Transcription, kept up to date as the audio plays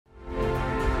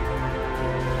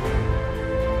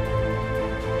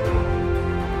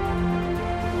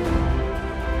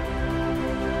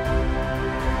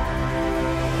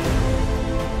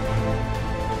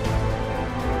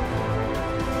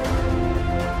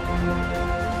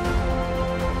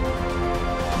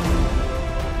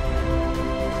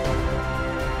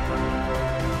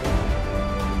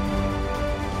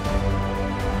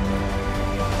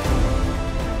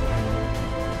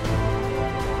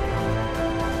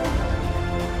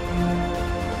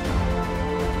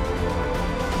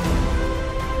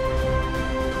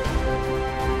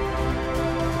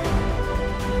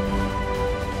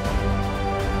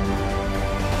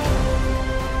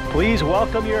Please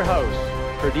welcome your host,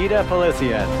 Perdita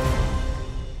Felicien.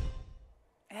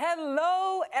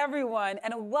 Hello, everyone,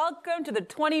 and welcome to the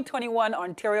 2021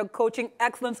 Ontario Coaching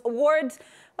Excellence Awards.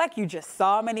 Like you just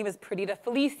saw, my name is Perdita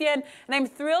Felicien, and I'm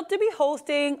thrilled to be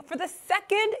hosting for the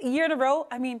second year in a row.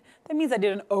 I mean, that means I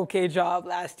did an okay job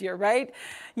last year, right?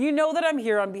 You know that I'm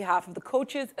here on behalf of the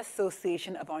Coaches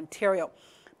Association of Ontario.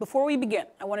 Before we begin,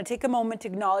 I want to take a moment to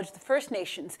acknowledge the First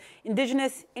Nations,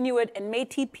 Indigenous, Inuit, and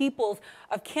Métis peoples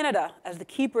of Canada as the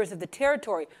keepers of the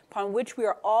territory upon which we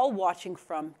are all watching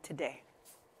from today.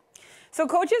 So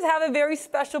coaches have a very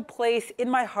special place in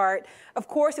my heart. Of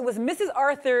course, it was Mrs.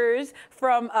 Arthurs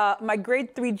from my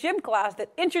grade 3 gym class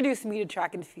that introduced me to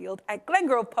track and field at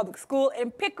Glengrove Public School in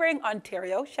Pickering,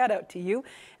 Ontario. Shout out to you.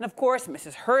 And of course,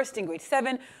 Mrs. Hurst in grade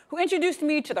 7, who introduced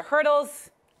me to the hurdles.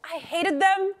 I hated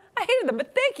them,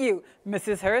 but thank you,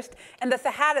 Mrs. Hurst. And the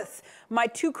Sahadas, my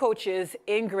 2 coaches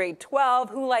in grade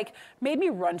 12, who made me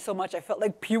run so much I felt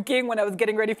like puking when I was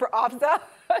getting ready for OPSA.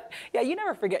 Yeah, you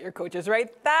never forget your coaches, right?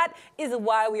 That is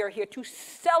why we are here, to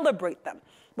celebrate them.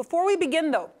 Before we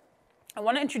begin, though, I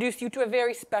want to introduce you to a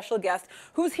very special guest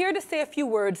who's here to say a few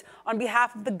words on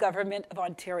behalf of the Government of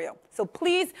Ontario. So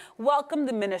please welcome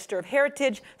the Minister of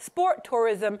Heritage, Sport,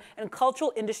 Tourism, and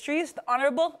Cultural Industries, the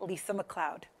Honourable Lisa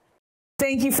MacLeod.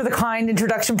 Thank you for the kind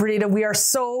introduction, Perdita. We are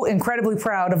so incredibly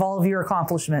proud of all of your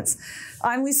accomplishments.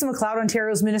 I'm Lisa MacLeod,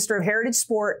 Ontario's Minister of Heritage,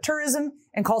 Sport, Tourism,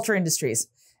 and Culture Industries.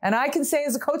 And I can say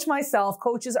as a coach myself,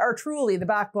 coaches are truly the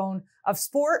backbone of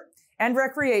sport and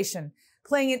recreation,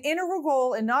 playing an integral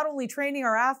role in not only training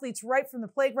our athletes right from the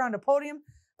playground to podium,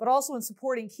 but also in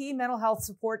supporting key mental health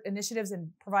support initiatives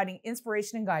and providing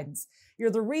inspiration and guidance.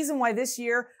 You're the reason why this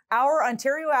year our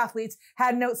Ontario athletes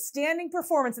had an outstanding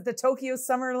performance at the Tokyo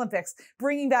Summer Olympics,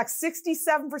 bringing back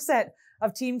 67%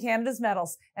 of Team Canada's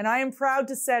medals. And I am proud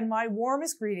to send my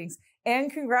warmest greetings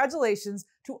and congratulations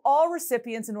to all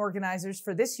recipients and organizers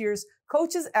for this year's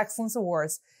Coaches Excellence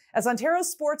Awards. As Ontario's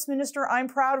sports minister, I'm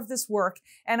proud of this work,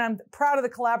 and I'm proud of the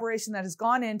collaboration that has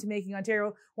gone into making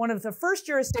Ontario one of the first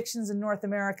jurisdictions in North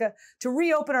America to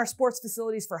reopen our sports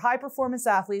facilities for high-performance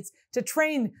athletes to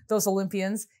train those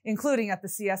Olympians, including at the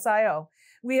CSIO.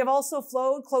 We have also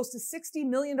flowed close to $60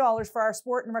 million for our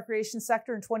sport and recreation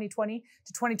sector in 2020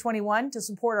 to 2021 to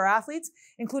support our athletes,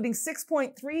 including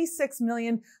 $6.36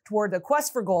 million toward the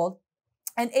Quest for Gold,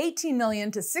 and $18 million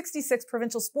to 66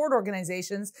 provincial sport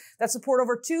organizations that support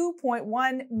over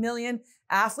 2.1 million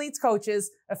athletes,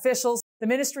 coaches, officials. The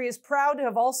ministry is proud to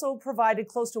have also provided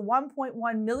close to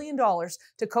 $1.1 million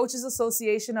to Coaches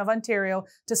Association of Ontario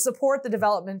to support the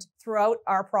development throughout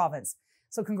our province.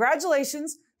 So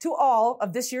congratulations to all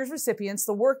of this year's recipients.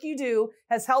 The work you do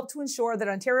has helped to ensure that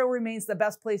Ontario remains the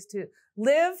best place to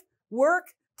live,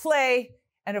 work, play,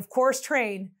 and of course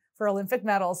train for Olympic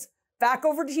medals. Back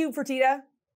over to you, Perdita.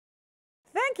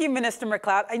 Thank you, Minister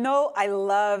MacLeod. I know I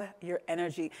love your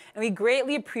energy, and we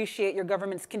greatly appreciate your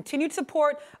government's continued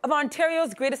support of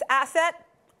Ontario's greatest asset,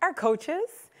 our coaches.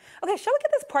 Okay, shall we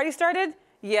get this party started?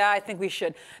 Yeah, I think we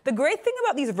should. The great thing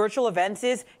about these virtual events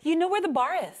is you know where the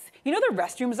bar is. You know the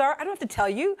restrooms are. I don't have to tell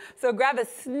you. So grab a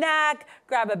snack,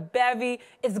 grab a bevy.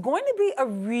 It's going to be a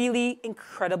really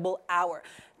incredible hour.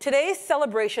 Today's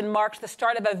celebration marks the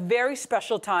start of a very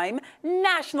special time,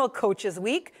 National Coaches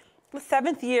Week, the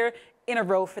 7th year in a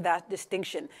row for that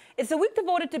distinction. It's a week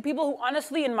devoted to people who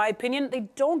honestly, in my opinion, they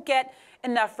don't get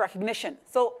enough recognition.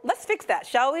 So let's fix that,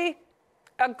 shall we?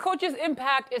 A coach's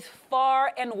impact is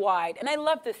far and wide, and I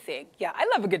love this saying. Yeah, I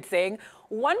love a good saying.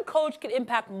 One coach can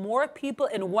impact more people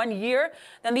in 1 year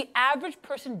than the average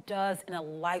person does in a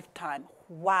lifetime.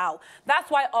 Wow.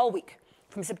 That's why all week,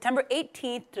 from September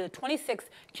 18th to the 26th,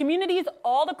 communities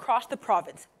all across the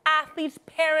province, athletes,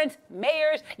 parents,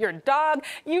 mayors, your dog,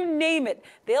 you name it,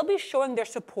 they'll be showing their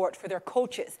support for their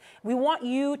coaches. We want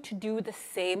you to do the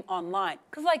same online.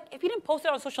 Because if you didn't post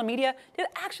it on social media, did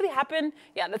it actually happen?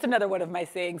 Yeah, that's another one of my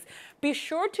sayings. Be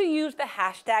sure to use the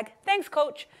hashtag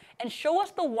 #ThanksCoach and show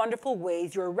us the wonderful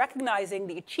ways you're recognizing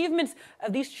the achievements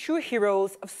of these true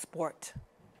heroes of sport.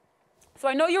 So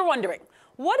I know you're wondering,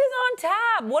 what is on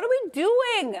tap? What are we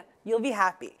doing? You'll be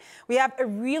happy. We have a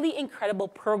really incredible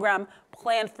program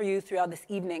planned for you throughout this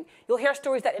evening. You'll hear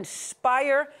stories that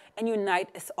inspire and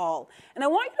unite us all. And I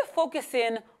want you to focus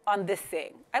in on this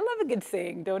saying. I love a good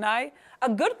saying, don't I? A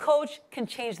good coach can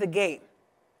change the game,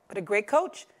 but a great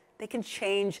coach, they can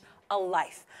change a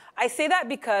life. I say that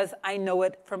because I know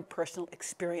it from personal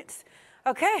experience.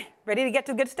 Okay, ready to get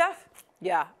to the good stuff?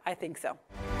 Yeah, I think so.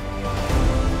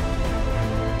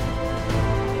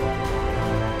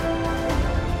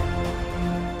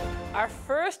 our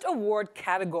first award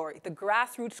category, the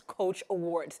Grassroots Coach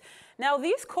Awards. Now,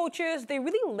 these coaches, they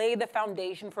really lay the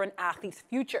foundation for an athlete's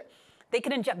future. They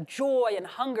can inject joy and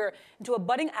hunger into a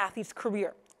budding athlete's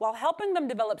career while helping them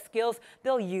develop skills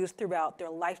they'll use throughout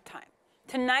their lifetime.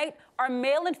 Tonight, our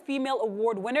male and female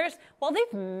award winners, well,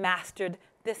 they've mastered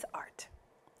this art.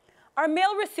 Our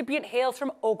male recipient hails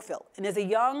from Oakville and is a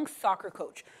young soccer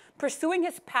coach, pursuing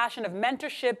his passion of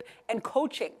mentorship and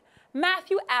coaching.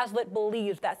 Matthew Aslett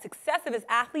believes that success of his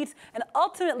athletes and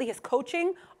ultimately his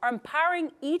coaching are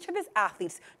empowering each of his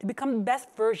athletes to become the best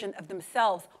version of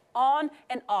themselves on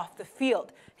and off the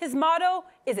field. His motto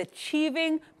is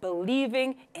achieving,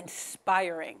 believing,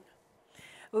 inspiring.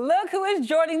 Look who is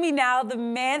joining me now, the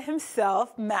man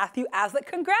himself, Matthew Aslett.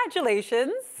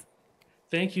 Congratulations.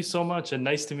 Thank you so much, and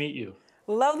nice to meet you.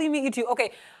 Lovely to meet you too.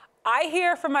 Okay, I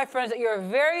hear from my friends that you're a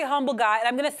very humble guy, and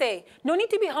I'm gonna say, no need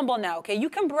to be humble now, okay? You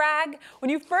can brag.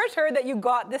 When you first heard that you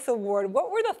got this award,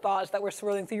 what were the thoughts that were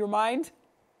swirling through your mind?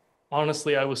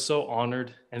 Honestly, I was so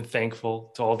honored and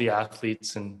thankful to all the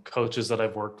athletes and coaches that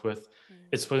I've worked with.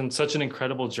 It's been such an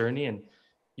incredible journey, and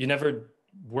you never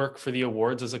work for the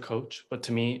awards as a coach, but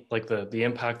to me, like the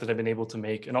impact that I've been able to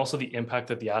make, and also the impact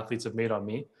that the athletes have made on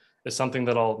me, is something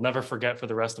that I'll never forget for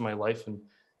the rest of my life, and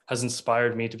has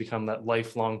inspired me to become that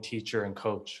lifelong teacher and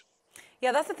coach.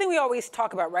 Yeah, that's the thing we always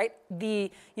talk about, right?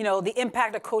 The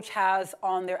impact a coach has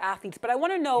on their athletes. But I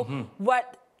want to know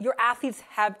what your athletes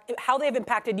have, how they have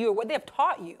impacted you, or what they have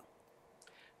taught you.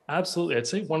 Absolutely. I'd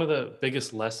say one of the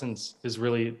biggest lessons is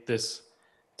really this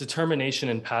determination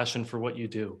and passion for what you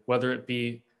do, whether it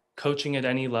be coaching at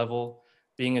any level,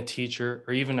 being a teacher,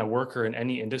 or even a worker in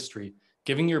any industry.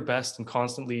 Giving your best and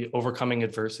constantly overcoming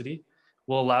adversity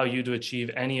will allow you to achieve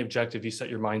any objective you set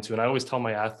your mind to. And I always tell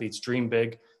my athletes, dream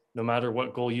big. No matter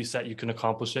what goal you set, you can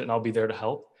accomplish it, and I'll be there to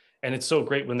help. And it's so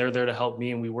great when they're there to help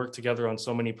me, and we work together on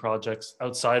so many projects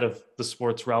outside of the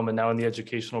sports realm and now in the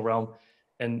educational realm.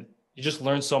 And you just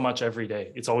learn so much every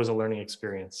day. It's always a learning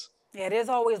experience. Yeah, it is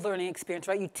always learning experience,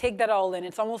 right? You take that all in.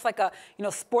 It's almost like a,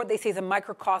 sport they say is a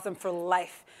microcosm for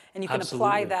life, and you can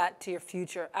apply that to your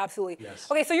future. Absolutely.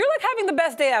 Yes. Okay, so you're like having the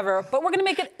best day ever, but we're gonna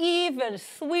make it even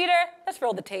sweeter. Let's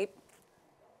roll the tape.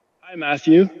 Hi,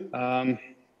 Matthew.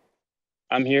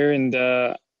 I'm here, and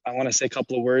I want to say a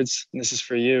couple of words, and this is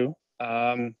for you.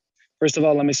 First of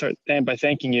all, let me start by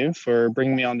thanking you for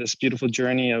bringing me on this beautiful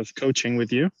journey of coaching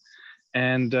with you,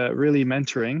 and really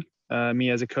mentoring me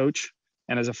as a coach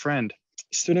and as a friend.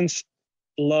 Students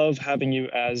love having you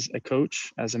as a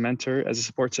coach, as a mentor, as a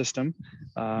support system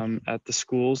at the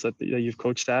schools that you've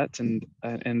coached at,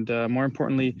 and more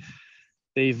importantly,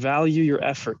 they value your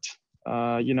effort.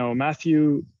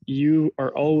 Matthew, you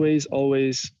are always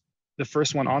the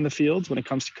first one on the field when it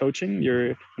comes to coaching.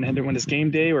 You're when it's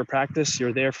game day or practice,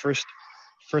 you're there first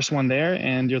one there,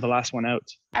 and you're the last one out.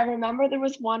 I remember there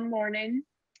was one morning,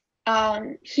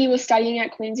 he was studying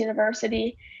at Queen's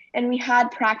University, and we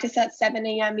had practice at 7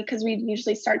 a.m. because we'd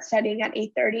usually start studying at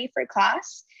 8:30 for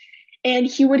class. And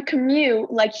he would commute,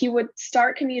 he would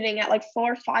start commuting at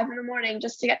 4 or 5 in the morning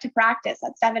just to get to practice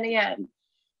at 7 a.m.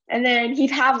 And then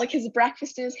he'd have his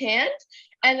breakfast in his hand.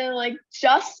 And then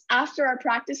just after our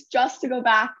practice, just to go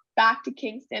back to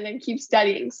Kingston and keep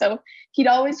studying. So he'd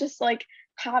always just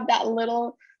have that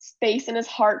little space in his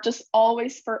heart, just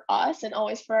always for us and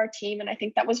always for our team. And I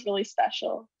think that was really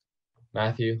special.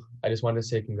 Matthew, I just wanted to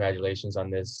say congratulations on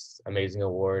this amazing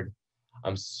award.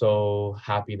 I'm so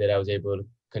happy that I was able to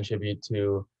contribute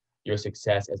to your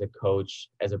success as a coach,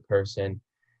 as a person.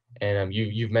 And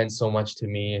you've meant so much to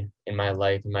me in my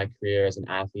life, in my career, as an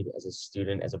athlete, as a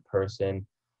student, as a person.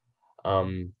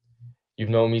 You've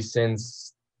known me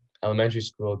since elementary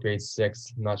school, grade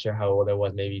 6. I'm not sure how old I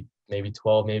was, maybe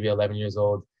 12, maybe 11 years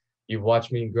old. You've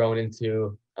watched me grow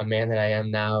into a man that I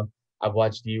am now. I've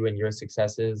watched you and your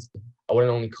successes. I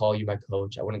wouldn't only call you my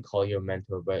coach, I wouldn't call you a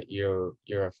mentor, but you're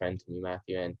a friend to me,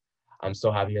 Matthew. And I'm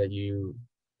so happy that you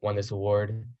won this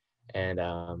award. And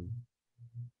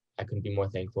I couldn't be more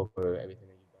thankful for everything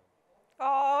that you've done.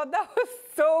 Oh, that was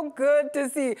so good to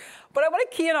see. But I want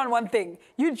to key in on one thing.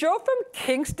 You drove from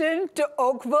Kingston to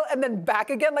Oakville and then back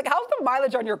again. How's the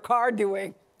mileage on your car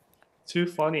doing? Too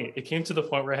funny. It came to the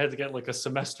point where I had to get a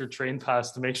semester train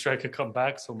pass to make sure I could come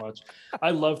back so much. I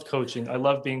loved coaching. I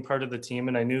loved being part of the team.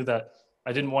 And I knew that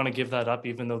I didn't want to give that up,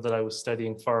 even though that I was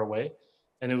studying far away.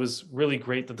 And it was really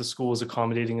great that the school was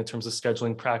accommodating in terms of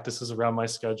scheduling practices around my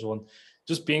schedule. And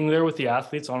just being there with the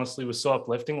athletes, honestly, was so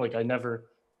uplifting. I never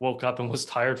woke up and was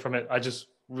tired from it. I just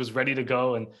was ready to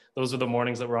go. And those are the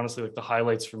mornings that were honestly the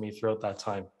highlights for me throughout that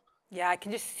time. Yeah, I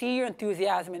can just see your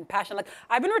enthusiasm and passion. Like,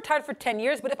 I've been retired for 10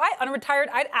 years, but if I unretired,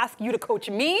 I'd ask you to coach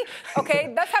me,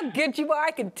 okay? That's how good you are.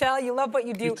 I can tell you love what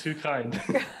you do. You're too kind.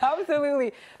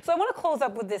 Absolutely. So I want to close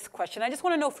up with this question. I just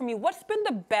want to know from you, what's been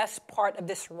the best part of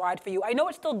this ride for you? I know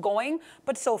it's still going,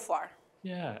 but so far.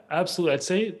 Yeah, absolutely. I'd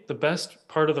say the best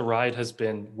part of the ride has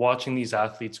been watching these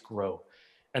athletes grow.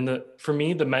 And for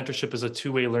me, the mentorship is a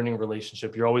two-way learning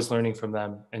relationship. You're always learning from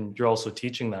them and you're also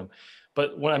teaching them.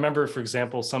 But when I remember, for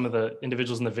example, some of the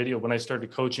individuals in the video, when I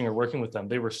started coaching or working with them,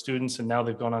 they were students and now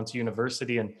they've gone on to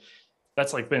university. And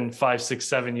that's like been 5, 6,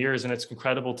 7 years. And it's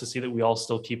incredible to see that we all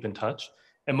still keep in touch.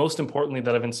 And most importantly,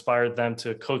 that I've inspired them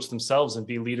to coach themselves and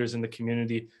be leaders in the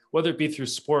community, whether it be through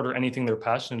sport or anything they're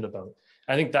passionate about.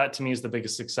 I think that to me is the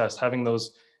biggest success, having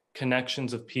those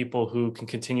connections of people who can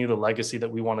continue the legacy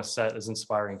that we want to set as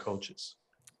inspiring coaches.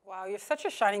 Wow, you're such a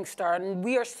shining star, and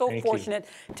we are so Thank fortunate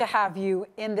to have you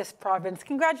in this province.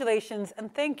 Congratulations,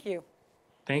 and thank you.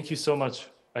 Thank you so much.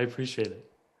 I appreciate it.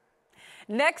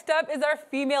 Next up is our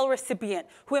female recipient,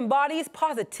 who embodies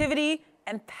positivity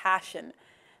and passion.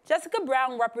 Jessica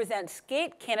Brown represents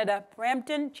Skate Canada,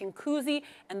 Brampton, Chinguacousy,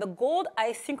 and the Gold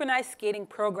Ice Synchronized Skating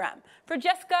Program. For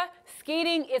Jessica,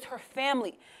 skating is her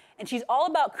family, and she's all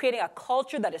about creating a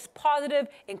culture that is positive,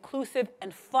 inclusive,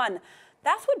 and fun.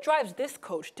 That's what drives this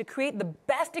coach to create the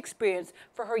best experience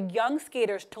for her young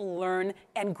skaters to learn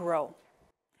and grow.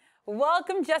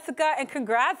 Welcome, Jessica, and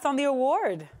congrats on the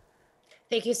award.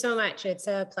 Thank you so much. It's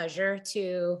a pleasure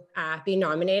to be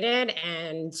nominated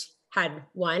and had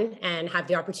won and have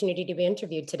the opportunity to be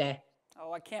interviewed today.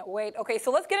 Oh, I can't wait. Okay,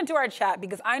 so let's get into our chat,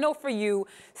 because I know for you,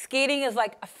 skating is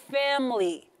like a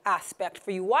family aspect for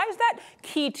you. Why is that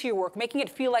key to your work, making it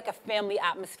feel like a family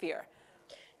atmosphere?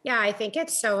 Yeah, I think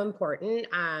it's so important.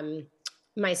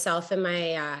 Myself and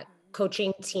my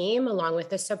coaching team, along with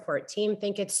the support team,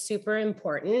 think it's super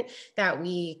important that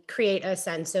we create a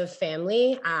sense of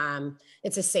family.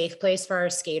 It's a safe place for our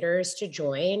skaters to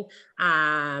join.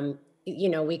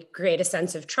 We create a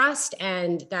sense of trust,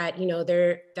 and that,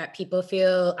 that people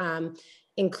feel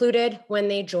included when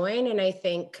they join. And I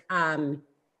think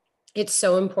it's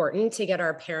so important to get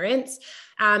our parents,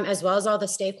 as well as all the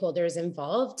stakeholders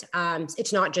involved.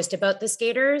 It's not just about the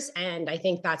skaters, and I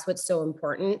think that's what's so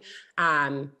important.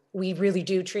 We really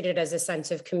do treat it as a sense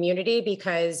of community,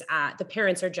 because the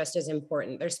parents are just as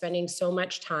important. They're spending so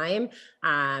much time,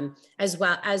 as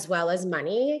well as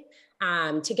money,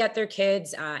 to get their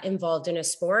kids involved in a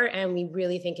sport. And we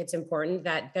really think it's important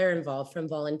that they're involved, from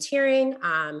volunteering,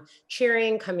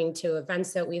 cheering, coming to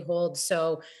events that we hold.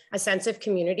 So a sense of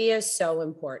community is so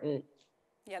important.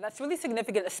 Yeah, that's really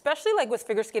significant, especially like with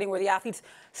figure skating, where the athletes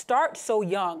start so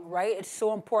young, right? It's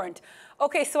so important.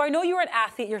 Okay, so I know you were an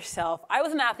athlete yourself. I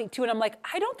was an athlete too, and I'm like,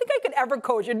 I don't think I could ever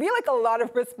coach. It'd be like a lot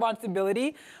of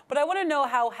responsibility. But I want to know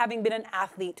how having been an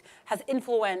athlete has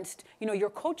influenced,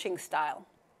 your coaching style.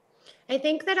 I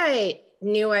think that I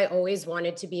knew I always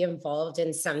wanted to be involved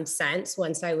in some sense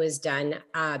once I was done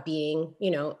being,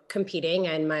 competing,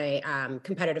 and my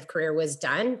competitive career was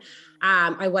done.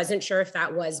 I wasn't sure if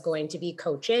that was going to be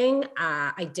coaching.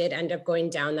 I did end up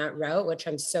going down that route, which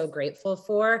I'm so grateful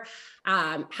for.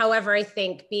 However, I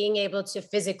think being able to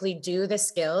physically do the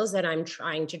skills that I'm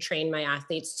trying to train my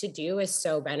athletes to do is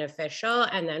so beneficial.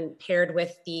 And then paired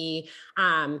with the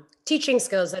teaching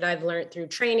skills that I've learned through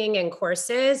training and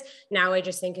courses, now I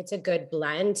just think it's a good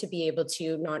blend to be able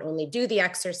to not only do the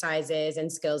exercises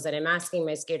and skills that I'm asking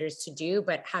my skaters to do,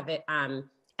 but have it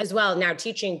as well now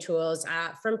teaching tools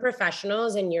from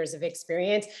professionals and years of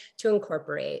experience to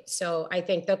incorporate. So I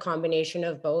think the combination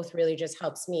of both really just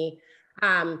helps me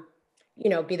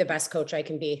be the best coach I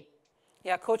can be.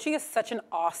 Yeah, coaching is such an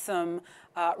awesome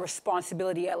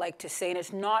responsibility, I like to say, and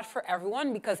it's not for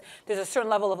everyone, because there's a certain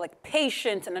level of like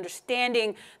patience and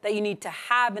understanding that you need to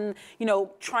have, and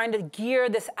trying to gear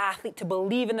this athlete to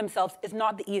believe in themselves is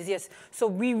not the easiest. So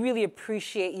we really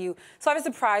appreciate you. So I have a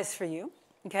surprise for you,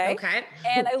 okay? Okay.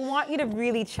 And I want you to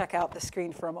really check out the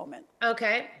screen for a moment.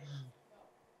 Okay.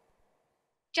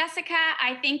 Jessica,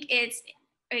 I think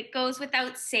it goes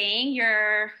without saying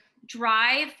your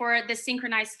drive for the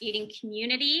synchronized skating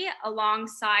community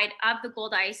alongside of the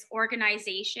Gold Ice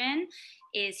organization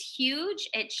is huge.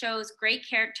 It shows great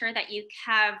character that you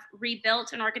have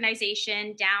rebuilt an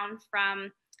organization down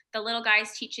from the little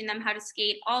guys, teaching them how to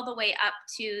skate, all the way up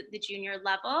to the junior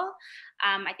level.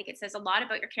 I think it says a lot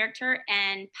about your character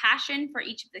and passion for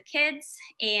each of the kids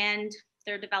and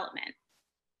their development.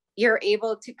 You're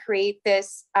able to create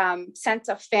this sense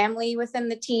of family within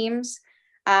the teams,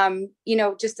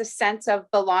 just a sense of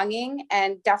belonging.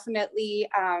 And definitely,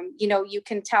 you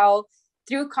can tell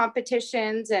through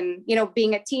competitions and, you know,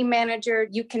 being a team manager,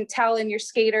 you can tell in your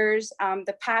skaters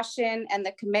the passion and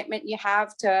the commitment you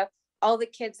have to all the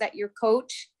kids that you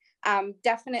coach.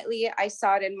 Definitely, I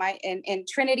saw it in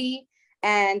Trinity,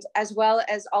 and as well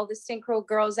as all the synchro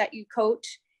girls that you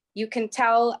coach. You can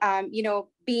tell, you know,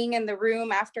 being in the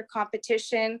room after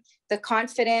competition, the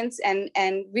confidence, and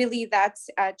really that's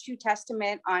a true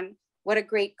testament on what a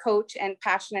great coach and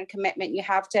passion and commitment you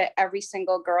have to every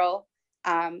single girl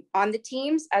on the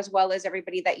teams, as well as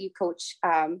everybody that you coach,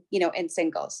 you know, in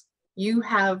singles. You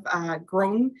have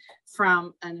grown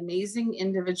from an amazing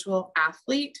individual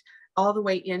athlete all the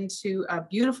way into a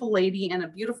beautiful lady and a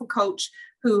beautiful coach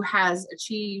who has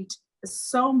achieved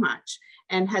so much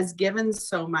and has given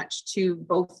so much to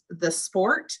both the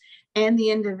sport and the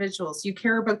individuals. You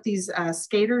care about these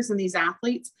skaters and these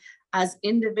athletes as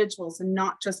individuals and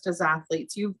not just as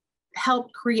athletes. You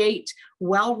help create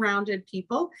well-rounded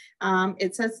people.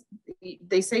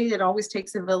 They say it always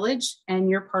takes a village, and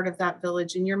you're part of that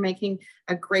village, and you're making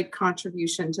a great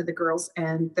contribution to the girls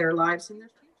and their lives and their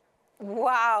future.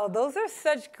 Wow, those are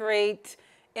such great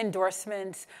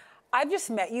endorsements. I've just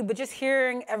met you, but just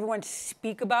hearing everyone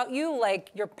speak about you, like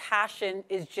your passion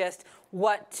is just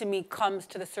what to me comes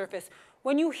to the surface.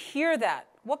 When you hear that,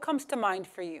 what comes to mind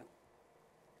for you?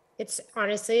 It's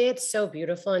honestly, it's so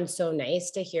beautiful and so nice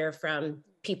to hear from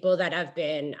people that have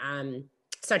been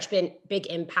been big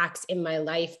impacts in my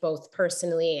life, both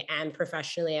personally and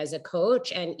professionally as a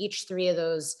coach. And each three of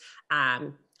those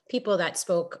people that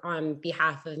spoke on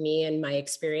behalf of me and my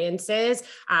experiences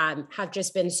have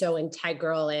just been so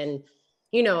integral in,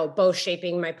 you know, both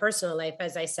shaping my personal life,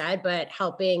 as I said, but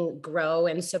helping grow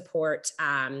and support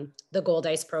the Gold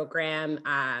Ice program,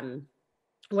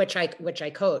 which I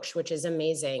coach, which is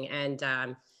amazing.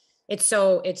 And it's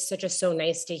so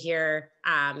nice to hear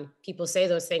people say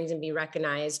those things and be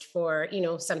recognized for, you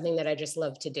know, something that I just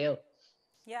love to do.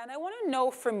 Yeah, and I want to know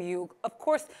from you, of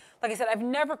course, like I said, I've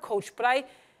never coached, but I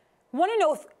want to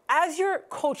know if, as you're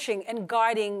coaching and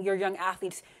guiding your young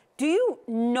athletes, do you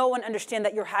know and understand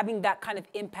that you're having that kind of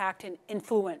impact and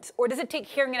influence? Or does it take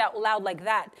hearing it out loud like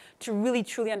that to really,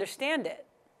 truly understand it?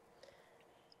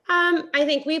 I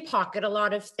think we pocket a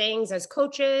lot of things as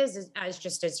coaches,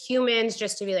 as humans,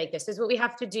 just to be like, this is what we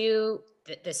have to do.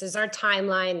 This is our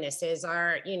timeline. This is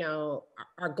our, you know,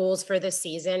 our goals for the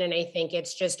season. And I think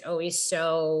it's just always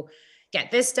so,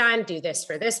 get this done, do this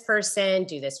for this person,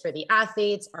 do this for the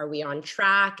athletes. Are we on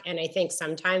track? And I think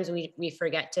sometimes we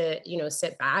forget to, you know,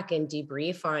 sit back and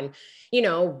debrief on, you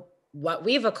know, what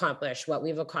we've accomplished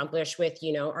with,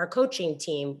 you know, our coaching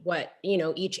team, what, you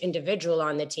know, each individual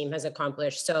on the team has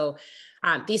accomplished. So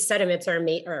these sentiments are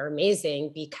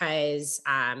amazing because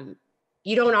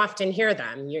you don't often hear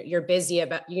them. You're busy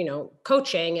about, you know,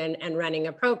 coaching and running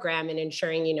a program and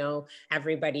ensuring, you know,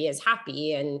 everybody is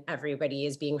happy and everybody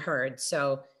is being heard.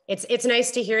 So it's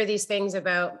nice to hear these things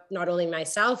about not only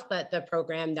myself, but the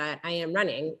program that I am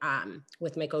running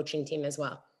with my coaching team as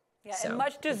well. Yeah, so and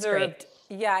much deserved.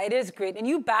 Yeah, it is great. And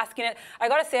you bask in it. I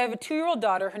got to say, I have a 2-year-old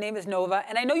daughter. Her name is Nova.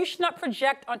 And I know you should not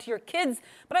project onto your kids,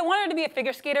 but I want her to be a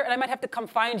figure skater, and I might have to come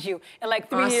find you in like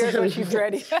 3 years when she's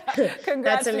ready. Congrats.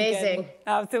 That's amazing. Again.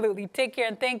 Absolutely. Take care,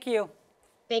 and thank you.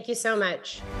 Thank you so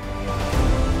much.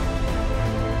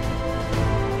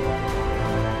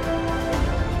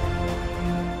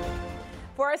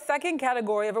 For our second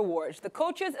category of awards, the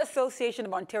Coaches Association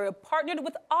of Ontario partnered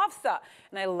with OFSA,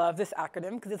 and I love this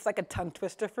acronym because it's like a tongue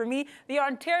twister for me, the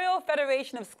Ontario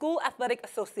Federation of School Athletic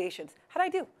Associations. How'd I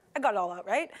do? I got it all out,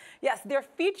 right? Yes, they're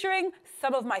featuring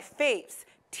some of my faves,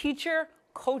 teacher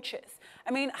coaches.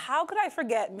 I mean, how could I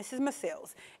forget Mrs.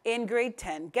 Masales in grade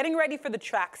 10, getting ready for the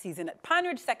track season at Pine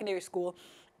Ridge Secondary School,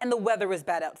 and the weather was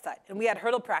bad outside, and we had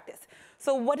hurdle practice.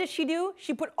 So what did she do?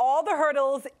 She put all the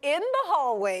hurdles in the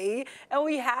hallway, and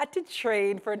we had to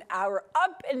train for an hour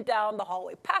up and down the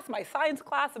hallway, past my science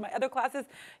class and my other classes.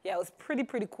 Yeah, it was pretty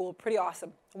cool, pretty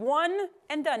awesome. One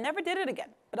and done, never did it again,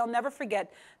 but I'll never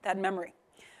forget that memory.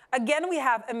 Again, we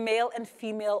have a male and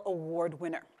female award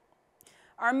winner.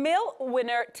 Our male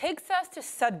winner takes us to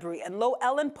Sudbury and Low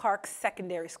Ellen Park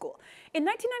Secondary School. In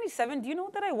 1997, do you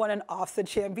know that I won an OFSA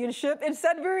championship in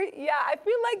Sudbury? Yeah, I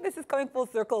feel like this is coming full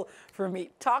circle for me.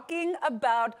 Talking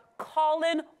about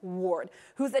Colin Ward,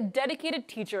 who's a dedicated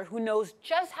teacher who knows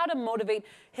just how to motivate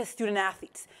his student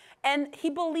athletes. And he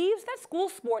believes that school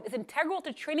sport is integral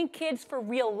to training kids for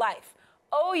real life.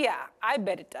 Oh yeah, I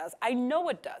bet it does. I know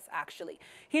it does, actually.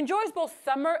 He enjoys both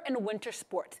summer and winter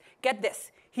sports. Get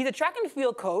this, he's a track and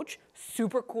field coach,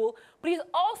 super cool, but he's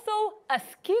also a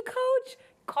ski coach.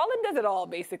 Colin does it all,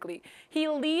 basically. He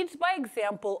leads by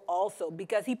example also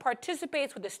because he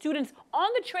participates with the students on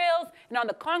the trails and on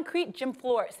the concrete gym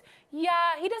floors.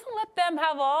 Yeah, he doesn't let them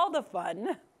have all the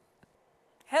fun.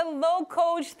 Hello,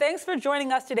 Coach. Thanks for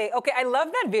joining us today. Okay, I love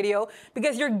that video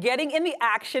because you're getting in the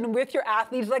action with your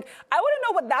athletes. Like, I want to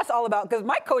know what that's all about because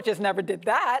my coaches never did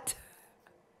that.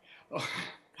 Oh,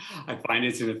 I find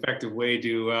it's an effective way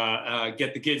to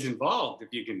get the kids involved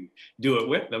if you can do it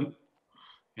with them.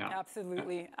 Yeah.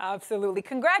 Absolutely, absolutely.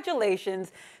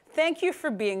 Congratulations. Thank you for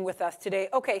being with us today.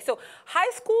 Okay, so high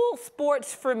school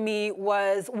sports for me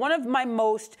was one of my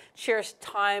most cherished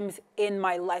times in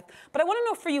my life. But I want to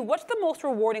know for you, what's the most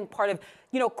rewarding part of,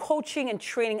 coaching and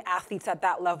training athletes at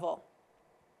that level?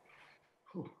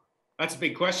 That's a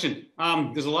big question.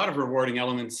 There's a lot of rewarding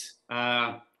elements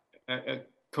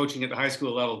coaching at the high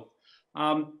school level.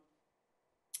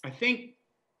 I think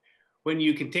when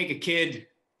you can take a kid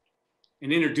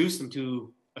and introduce them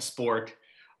to a sport,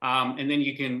 and then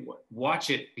you can watch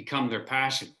it become their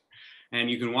passion, and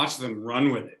you can watch them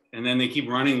run with it, and then they keep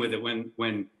running with it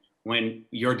when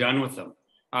you're done with them.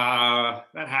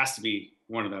 That has to be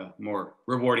one of the more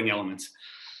rewarding elements.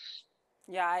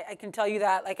 Yeah, I can tell you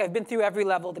that. Like, I've been through every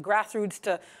level, the grassroots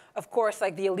to, of course,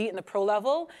 like the elite and the pro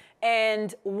level.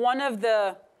 And one of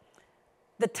the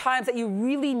times that you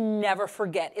really never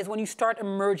forget is when you start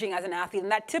emerging as an athlete,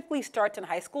 and that typically starts in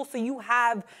high school. So you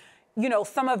have,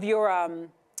 some of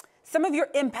your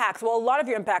impacts. Well, a lot of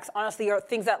your impacts, honestly, are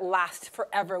things that last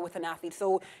forever with an athlete.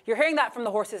 So you're hearing that from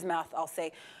the horse's mouth, I'll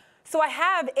say. So I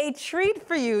have a treat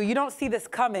for you. You don't see this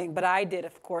coming, but I did,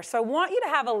 of course. So I want you to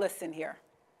have a listen here.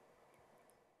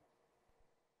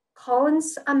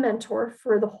 Colin's a mentor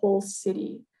for the whole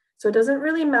city. So it doesn't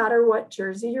really matter what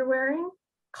jersey you're wearing.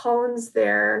 Colin's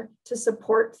there to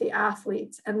support the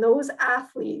athletes. And those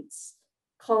athletes,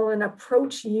 Colin,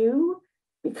 approach you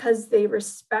because they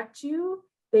respect you.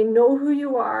 They know who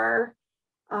you are.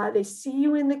 They see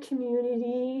you in the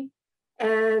community,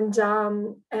 and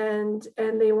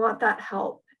they want that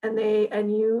help. And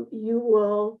you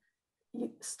will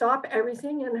stop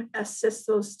everything and assist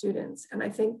those students. And I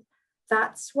think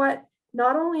that's what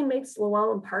not only makes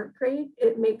Llewellyn Park great,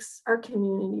 it makes our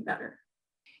community better.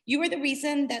 You are the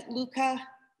reason that Luca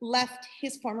left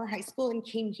his former high school and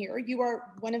came here. You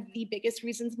are one of the biggest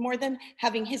reasons, more than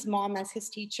having his mom as his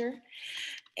teacher.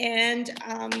 And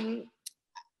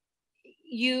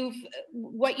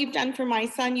what you've done for my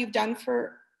son, you've done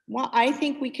for, well, I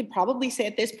think we could probably say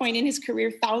at this point in his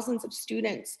career, thousands of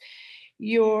students.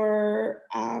 Your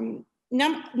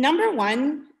number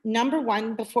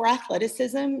one before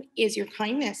athleticism is your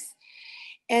kindness.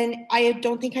 And I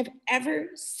don't think I've ever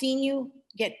seen you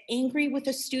get angry with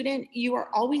a student. You are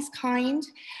always kind.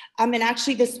 And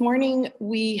actually this morning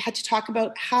we had to talk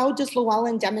about how does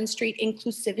Llewellyn demonstrate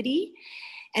inclusivity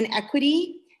and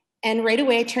equity. And right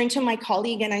away I turned to my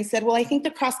colleague and I said, well, I think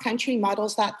the cross country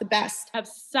models that the best. Have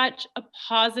such a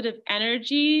positive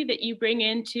energy that you bring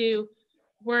into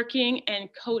working and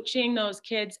coaching those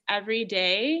kids every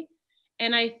day.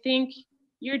 And I think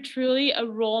you're truly a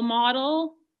role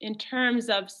model in terms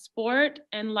of sport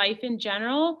and life in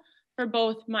general for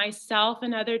both myself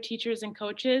and other teachers and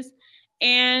coaches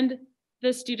and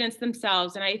the students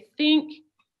themselves. And I think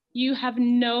you have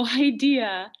no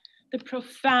idea the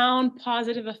profound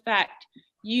positive effect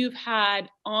you've had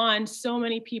on so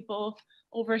many people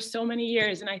over so many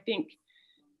years. And I think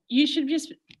you should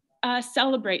just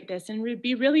celebrate this and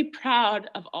be really proud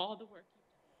of all the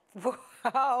work.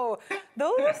 Wow,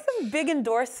 those are some big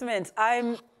endorsements.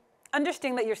 I'm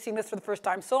understanding that you're seeing this for the first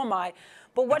time, so am I.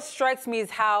 But what strikes me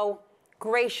is how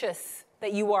gracious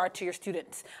that you are to your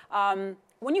students.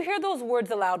 When you hear those words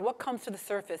aloud, what comes to the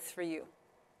surface for you?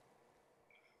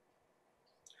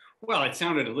 Well, it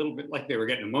sounded a little bit like they were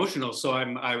getting emotional, so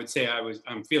I would say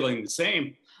I'm feeling the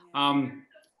same. I'm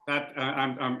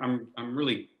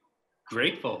really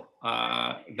grateful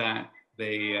that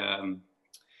they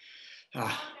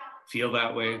feel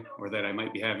that way, or that I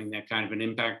might be having that kind of an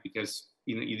impact, because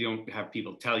you don't have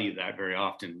people tell you that very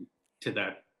often to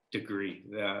that degree.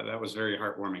 That was very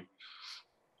heartwarming.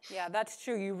 Yeah, that's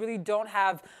true. You really don't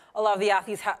have a lot of the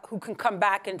athletes who can come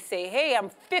back and say, hey, I'm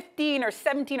 15 or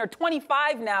 17 or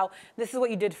 25 now. This is what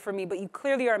you did for me, but you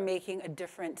clearly are making a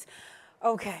difference.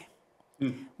 Okay.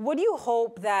 What do you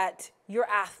hope that your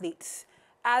athletes,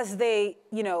 as they,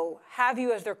 have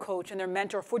you as their coach and their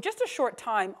mentor for just a short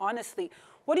time, honestly,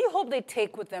 what do you hope they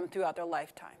take with them throughout their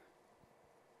lifetime?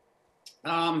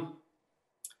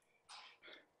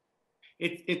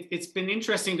 It's been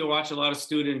interesting to watch a lot of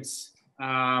students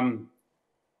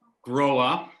grow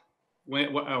up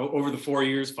over the 4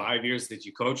 years, 5 years that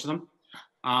you coach them,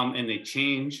 and they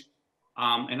change.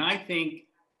 And I think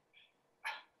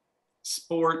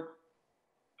sport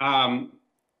can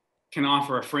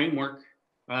offer a framework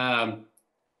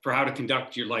for how to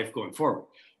conduct your life going forward.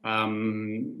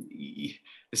 The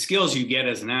skills you get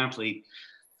as an athlete,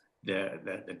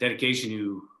 the dedication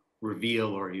you reveal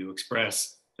or you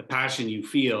express, the passion you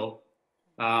feel,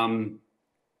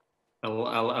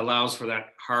 allows for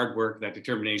that hard work, that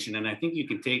determination. And I think you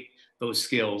can take those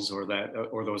skills or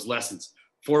those lessons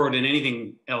forward in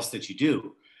anything else that you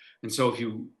do. And so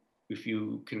if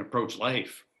you can approach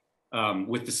life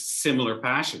with a similar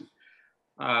passion,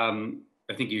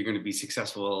 I think you're going to be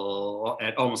successful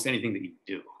at almost anything that you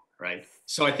do, right?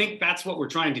 So I think that's what we're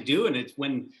trying to do. And it's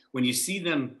when you see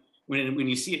them, when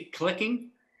you see it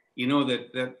clicking, you know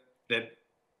that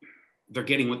they're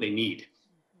getting what they need,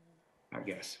 I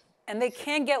guess. And they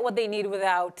can't get what they need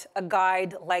without a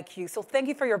guide like you. So thank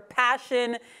you for your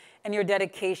passion and your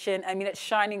dedication. I mean, it's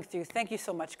shining through. Thank you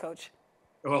so much, Coach.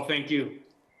 Well, thank you.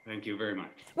 Thank you very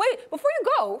much. Wait, before you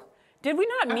go, did we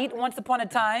not meet once upon a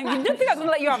time? You didn't think I was going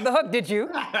to let you off the hook, did you?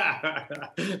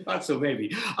 Thought so, maybe.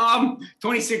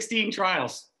 2016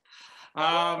 trials.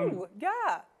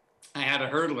 Yeah. I had a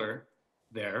hurdler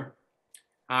there.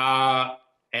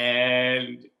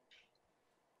 And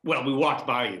well, we walked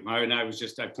by you, and I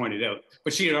pointed out,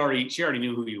 but she already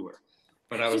knew who you were.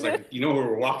 But I was like, you know who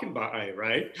we're walking by,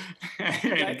 right?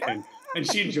 and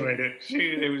she enjoyed it.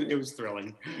 It was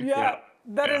thrilling. Yeah.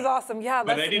 That is awesome. Yeah.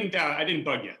 But I didn't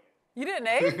bug you. You didn't,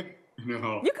 eh?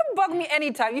 No. You can bug me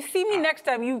anytime. You see me next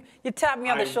time, you tap me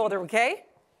on the shoulder, okay?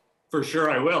 For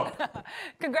sure I will.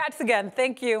 Congrats again.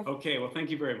 Thank you. Okay, well, thank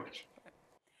you very much.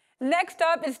 Next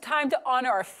up, it's time to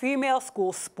honor our female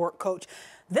school sport coach.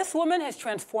 This woman has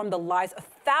transformed the lives of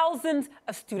thousands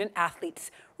of student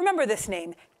athletes. Remember this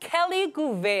name, Kelly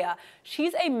Gouveia.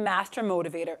 She's a master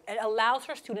motivator and allows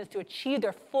her students to achieve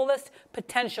their fullest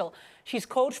potential. She's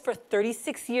coached for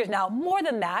 36 years now, more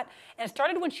than that, and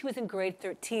started when she was in grade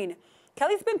 13.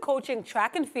 Kelly's been coaching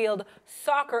track and field,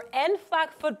 soccer, and flag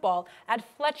football at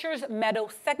Fletcher's Meadow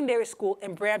Secondary School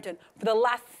in Brampton for the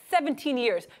last 17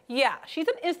 years. Yeah, she's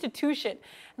an institution.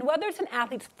 And whether it's an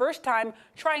athlete's first time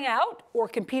trying out or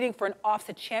competing for an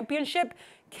offset championship,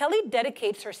 Kelly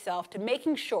dedicates herself to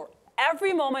making sure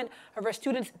every moment of her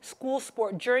students' school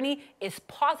sport journey is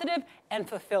positive and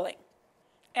fulfilling.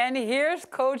 And here's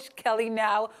Coach Kelly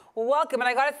now. Welcome. And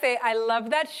I got to say, I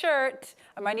love that shirt.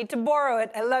 I might need to borrow it.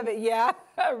 I love it. Yeah,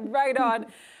 right on.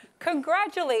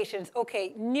 Congratulations.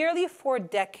 Okay, nearly 4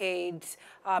 decades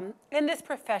in this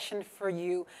profession for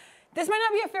you. This might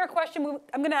not be a fair question.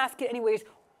 I'm going to ask it anyways.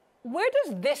 Where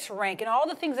does this rank in all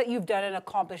the things that you've done and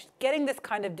accomplished, getting this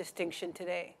kind of distinction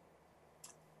today?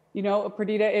 You know,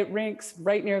 Perdita, it ranks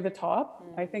right near the top.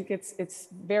 I think it's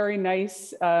very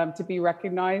nice to be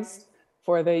recognized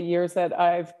for the years that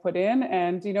I've put in.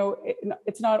 And, you know,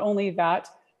 it's not only that,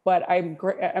 but I'm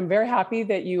very happy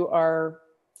that you are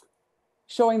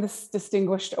showing this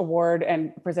distinguished award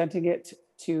and presenting it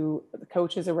to the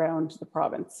coaches around the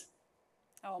province.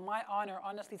 Oh, my honor.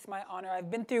 Honestly, it's my honor. I've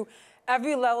been through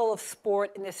every level of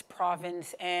sport in this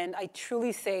province, and I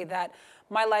truly say that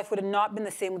my life would have not been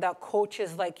the same without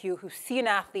coaches like you who see an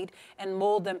athlete and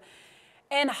mold them.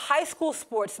 And high school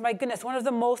sports, my goodness, one of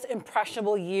the most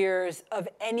impressionable years of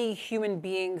any human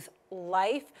being's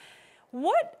life.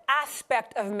 What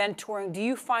aspect of mentoring do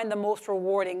you find the most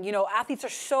rewarding? You know, athletes are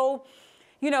so,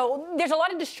 you know, there's a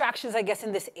lot of distractions, I guess,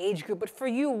 in this age group. But for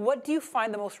you, what do you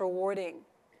find the most rewarding?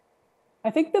 I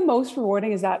think the most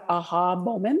rewarding is that aha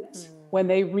moment when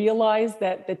they realize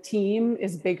that the team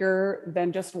is bigger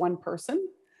than just one person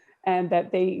and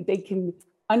that they can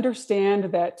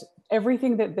understand that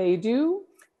everything that they do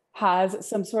has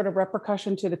some sort of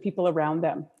repercussion to the people around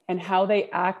them, and how they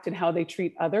act and how they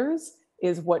treat others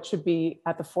is what should be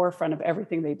at the forefront of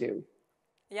everything they do.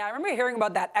 Yeah, I remember hearing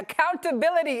about that.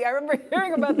 Accountability. I remember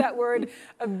hearing about that word,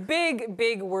 a big,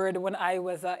 big word when I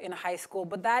was in high school,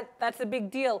 but that's a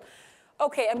big deal.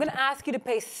 Okay, I'm gonna ask you to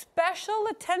pay special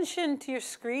attention to your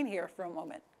screen here for a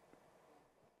moment.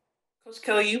 Coach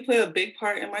Kelly, you play a big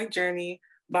part in my journey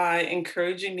by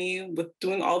encouraging me with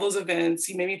doing all those events.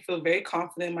 You made me feel very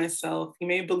confident in myself. You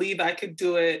made me believe I could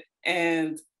do it.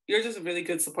 And you're just a really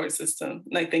good support system.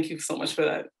 And I thank you so much for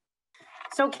that.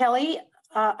 So Kelly,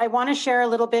 I want to share a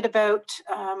little bit about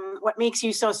what makes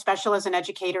you so special as an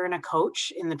educator and a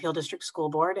coach in the Peel District School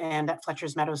Board and at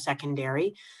Fletcher's Meadow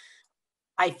Secondary.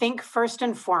 I think first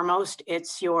and foremost,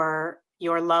 it's your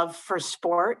love for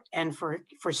sport and for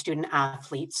student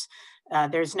athletes.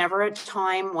 There's never a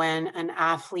time when an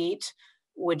athlete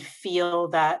would feel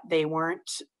that they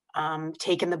weren't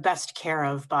taken the best care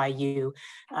of by you.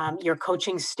 Your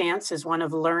coaching stance is one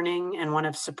of learning and one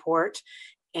of support.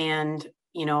 And,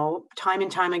 you know, time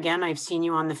and time again, I've seen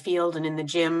you on the field and in the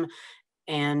gym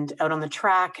and out on the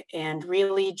track and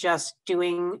really just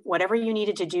doing whatever you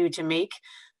needed to do to make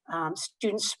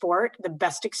student sport the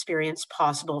best experience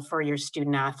possible for your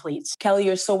student athletes. Kelly,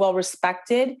 you're so well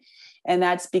respected. And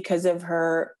that's because of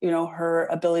her, you know, her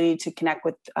ability to connect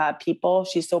with people.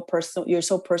 She's so personal. You're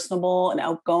so personable and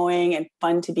outgoing and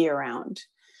fun to be around.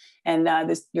 And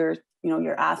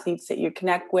your athletes that you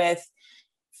connect with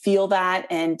feel that,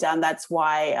 and that's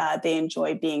why they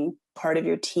enjoy being part of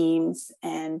your teams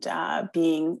and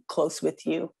being close with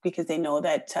you, because they know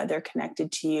that they're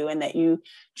connected to you and that you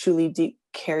truly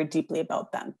care deeply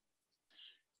about them.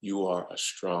 You are a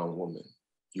strong woman.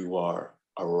 You are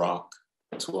a rock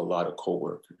to a lot of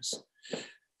coworkers.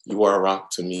 You are a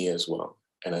rock to me as well.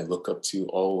 And I look up to you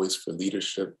always for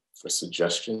leadership, for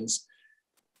suggestions,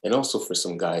 and also for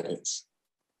some guidance,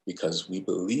 because we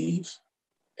believe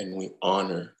and we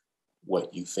honor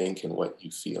what you think and what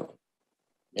you feel.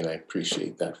 And I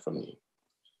appreciate that from you.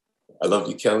 I love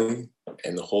you, Kelly,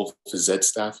 and the whole phys ed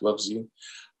staff loves you.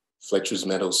 Fletcher's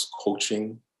Meadows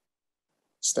coaching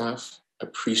staff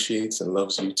appreciates and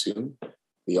loves you too.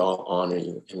 We all honor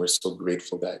you, and we're so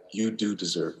grateful that you do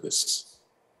deserve this.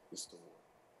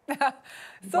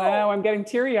 Wow, I'm getting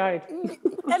teary-eyed.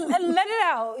 and let it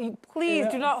out. Please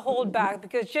do not hold back,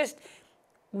 because just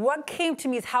what came to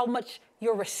me is how much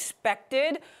you're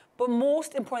respected, but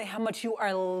most importantly, how much you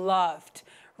are loved,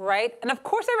 right? And of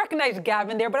course, I recognize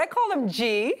Gavin there, but I call him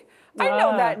G. I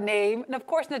know that name. And of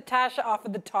course, Natasha off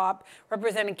at the top,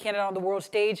 representing Canada on the world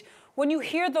stage. When you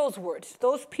hear those words,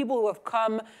 those people who have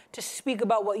come to speak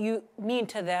about what you mean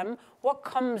to them, what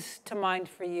comes to mind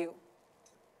for you?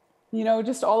 You know,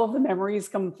 just all of the memories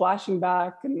come flashing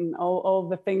back, and all of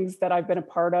the things that I've been a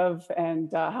part of,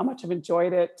 and how much I've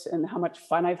enjoyed it, and how much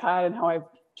fun I've had, and how I've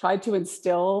tried to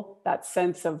instill that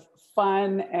sense of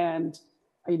fun and,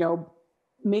 you know,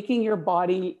 making your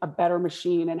body a better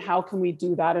machine. And how can we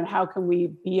do that? And how can we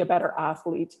be a better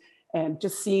athlete? And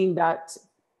just seeing that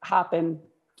happen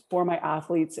for my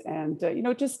athletes, and, you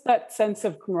know, just that sense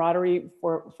of camaraderie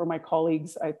for my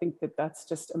colleagues. I think that that's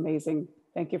just amazing.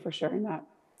 Thank you for sharing that.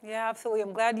 Yeah, absolutely.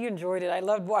 I'm glad you enjoyed it. I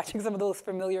loved watching some of those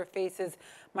familiar faces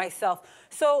myself.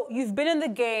 So you've been in the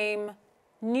game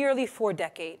nearly 4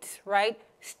 decades, right?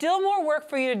 Still more work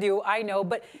for you to do, I know,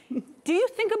 but do you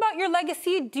think about your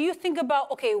legacy? Do you think about,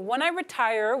 okay, when I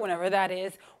retire, whenever that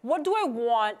is, what do I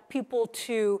want people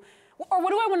to, or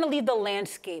what do I want to leave the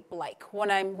landscape like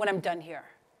when I'm done here?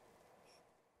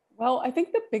 Well, I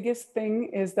think the biggest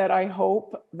thing is that I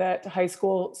hope that high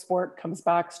school sport comes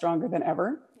back stronger than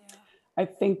ever. I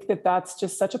think that that's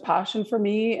just such a passion for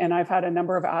me. And I've had a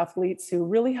number of athletes who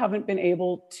really haven't been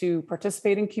able to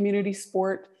participate in community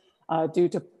sport due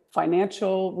to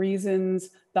financial reasons,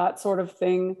 that sort of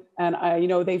thing. And you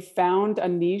know, they've found a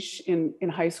niche in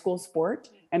high school sport,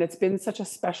 and it's been such a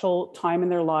special time in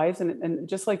their lives. And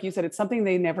just like you said, it's something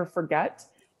they never forget,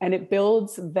 and it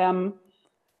builds them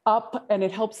up and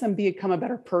it helps them become a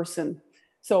better person.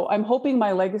 So I'm hoping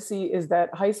my legacy is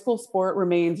that high school sport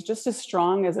remains just as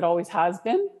strong as it always has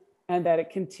been, and that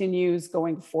it continues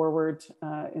going forward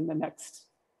in the next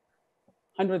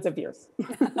hundreds of years.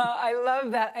 I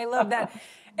love that. I love that.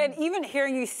 And even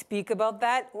hearing you speak about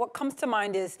that, what comes to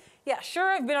mind is, yeah, sure,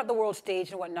 I've been at the world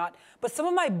stage and whatnot, but some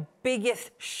of my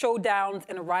biggest showdowns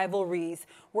and rivalries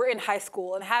were in high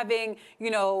school, and having,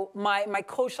 you know, my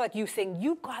coach like you saying,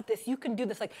 you got this, you can do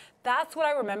this. Like, that's what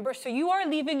I remember. So you are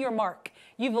leaving your mark.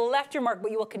 You've left your mark, but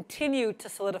you will continue to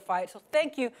solidify it. So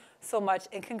thank you so much,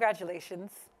 and congratulations.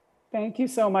 Thank you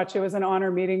so much. It was an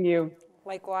honor meeting you.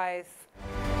 Likewise.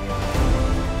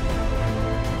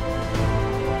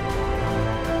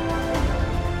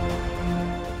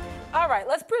 All right,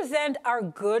 let's present our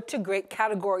good to great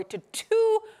category to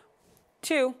two,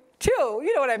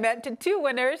 you know what I meant, to 2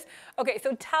 winners. Okay,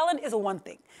 so talent is one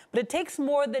thing, but it takes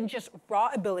more than just raw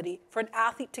ability for an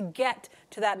athlete to get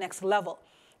to that next level.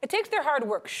 It takes their hard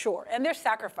work, sure, and their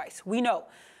sacrifice, we know.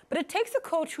 But it takes a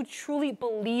coach who truly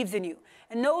believes in you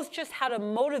and knows just how to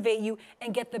motivate you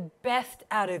and get the best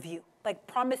out of you, like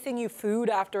promising you food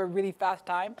after a really fast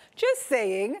time. Just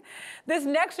saying. This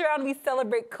next round, we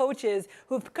celebrate coaches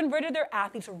who've converted their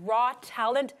athletes' raw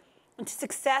talent into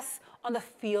success on the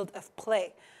field of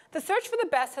play. The search for the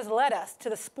best has led us to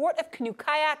the sport of canoe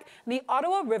kayak and the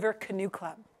Ottawa River Canoe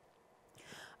Club.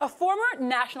 A former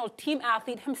national team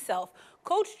athlete himself,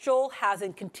 Coach Joel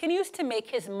Hazzan continues to make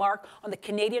his mark on the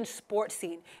Canadian sports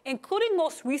scene, including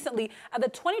most recently at the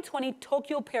 2020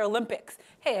 Tokyo Paralympics.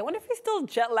 Hey, I wonder if he's still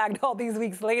jet-lagged all these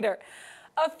weeks later.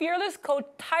 A fearless coach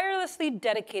tirelessly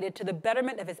dedicated to the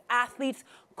betterment of his athletes,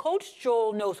 Coach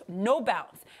Joel knows no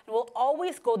bounds and will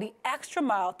always go the extra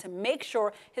mile to make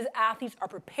sure his athletes are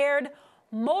prepared,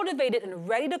 motivated, and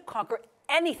ready to conquer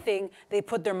anything they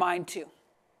put their mind to.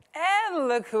 And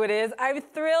look who it is. I'm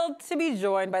thrilled to be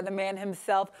joined by the man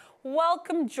himself.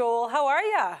 Welcome, Joel. How are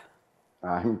ya?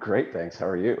 I'm great, thanks. How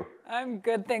are you? I'm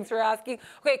good, thanks for asking.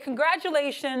 Okay,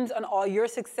 congratulations on all your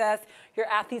success, your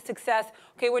athlete success.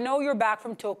 Okay, we know you're back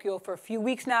from Tokyo for a few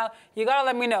weeks now. You gotta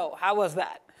let me know, how was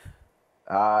that?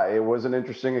 It was an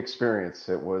interesting experience.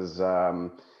 It was,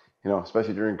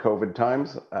 especially during COVID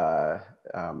times,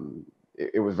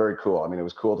 it was very cool. I mean, it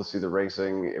was cool to see the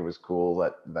racing. It was cool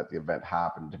that the event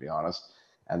happened, to be honest,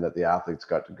 and that the athletes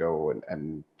got to go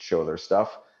and show their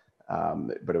stuff.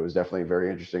 But it was definitely very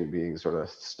interesting being sort of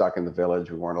stuck in the village.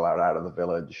 We weren't allowed out of the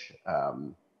village,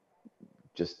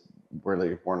 just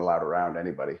really weren't allowed around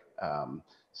anybody.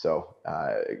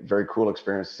 Very cool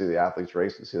experience to see the athletes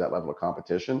race and see that level of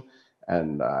competition.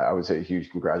 And I would say a huge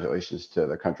congratulations to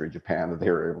the country, Japan, that they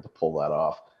were able to pull that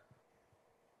off.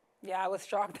 Yeah, I was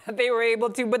shocked that they were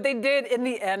able to, but they did in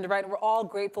the end, right? We're all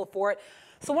grateful for it.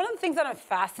 So one of the things that I'm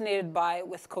fascinated by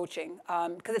with coaching,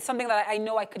 because it's something that I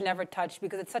know I could never touch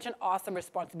because it's such an awesome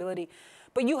responsibility,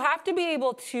 but you have to be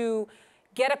able to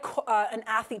get an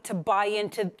athlete to buy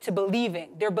into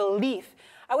believing, their belief.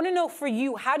 I want to know for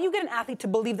you, how do you get an athlete to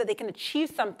believe that they can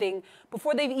achieve something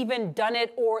before they've even done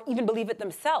it or even believe it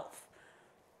themselves?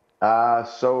 I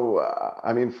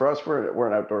mean, for us, we're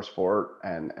an outdoor sport,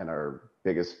 and our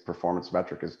biggest performance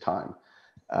metric is time.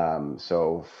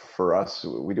 So for us,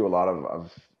 we do a lot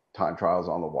of time trials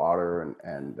on the water,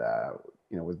 and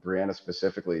with Brianna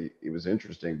specifically, it was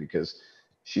interesting because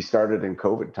she started in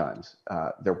COVID times.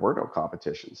 There were no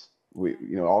competitions.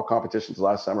 All competitions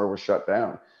last summer were shut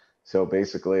down. So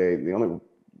basically, the only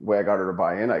way I got her to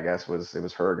buy in, I guess, was it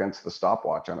was her against the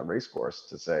stopwatch on a race course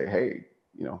to say, hey,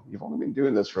 you've only been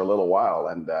doing this for a little while,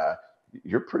 and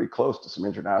you're pretty close to some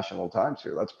international times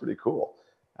here. That's pretty cool.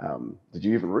 Did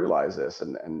you even realize this?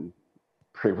 And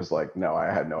Pri was like, no,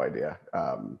 I had no idea.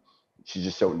 She's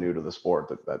just so new to the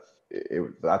sport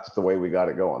that's the way we got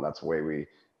it going. That's the way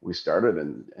we started,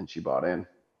 and she bought in.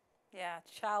 Yeah,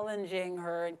 challenging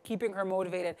her and keeping her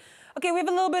motivated. Okay, we have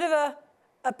a little bit of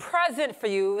a present for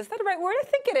you. Is that the right word? I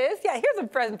think it is. Yeah, here's a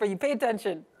present for you. Pay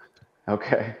attention.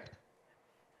 Okay.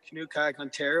 Canoe Kayak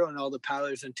Ontario and all the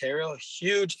paddlers Ontario,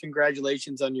 huge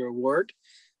congratulations on your award.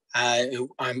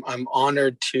 I'm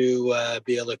honored to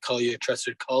be able to call you a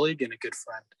trusted colleague and a good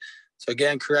friend. So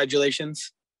again,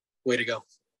 congratulations. Way to go.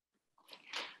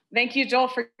 Thank you, Joel,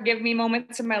 for giving me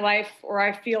moments in my life where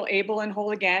I feel able and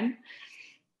whole again.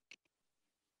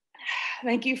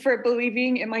 Thank you for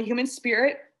believing in my human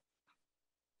spirit.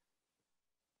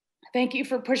 Thank you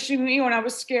for pushing me when I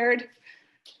was scared.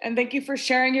 And thank you for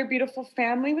sharing your beautiful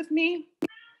family with me.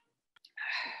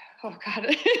 Oh,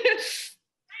 God.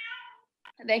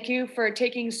 Thank you for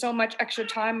taking so much extra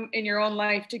time in your own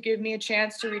life to give me a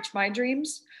chance to reach my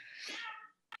dreams.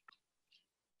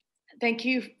 Thank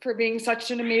you for being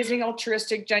such an amazing,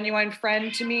 altruistic, genuine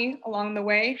friend to me along the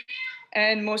way.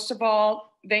 And most of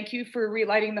all, thank you for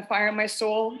relighting the fire in my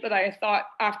soul that I thought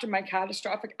after my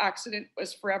catastrophic accident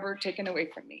was forever taken away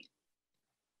from me.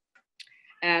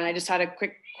 And I just had a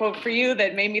quick quote for you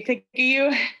that made me think of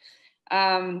you.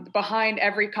 Behind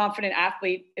every confident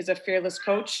athlete is a fearless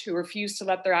coach who refused to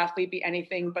let their athlete be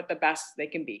anything but the best they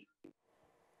can be.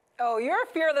 Oh, you're a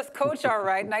fearless coach, all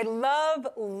right. And I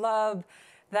love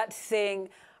that saying.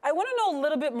 I want to know a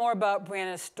little bit more about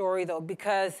Brianna's story, though,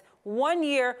 because one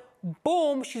year,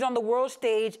 boom, she's on the world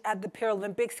stage at the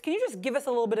Paralympics. Can you just give us a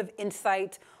little bit of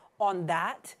insight on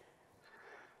that?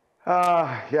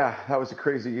 Yeah, that was a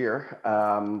crazy year.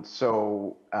 I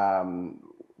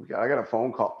got a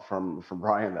phone call from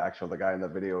Brian, the guy in the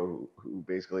video, who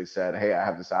basically said, hey, I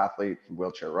have this athlete from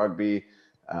wheelchair rugby.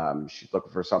 She's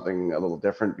looking for something a little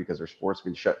different because her sport's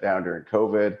been shut down during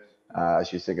COVID.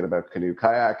 She's thinking about canoe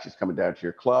kayak. She's coming down to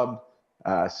your club.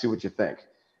 See what you think.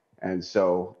 And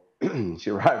so she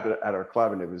arrived at our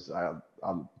club, and it was, I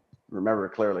remember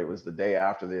it clearly, it was the day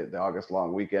after the August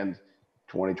long weekend,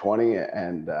 2020.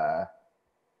 And I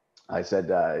said,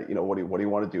 what do you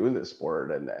want to do in this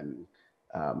sport? And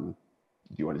do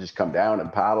you want to just come down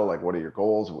and paddle? Like, what are your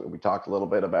goals? We talked a little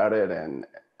bit about it. And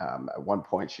at one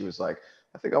point she was like,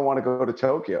 I think I want to go to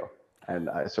Tokyo. And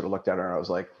I sort of looked at her and I was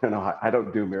like, no, I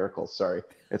don't do miracles. Sorry.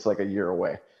 It's like a year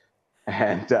away.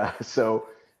 And so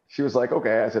she was like,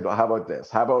 okay. I said, well, how about this?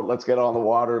 How about let's get on the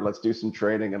water, let's do some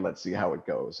training, and let's see how it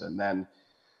goes. And then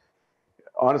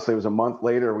honestly, it was a month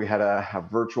later, we had a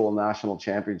virtual national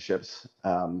championships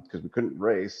because we couldn't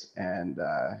race. And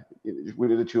we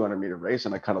did a 200-meter race,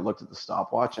 and I kind of looked at the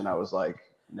stopwatch, and I was like,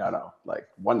 no, like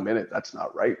 1 minute, that's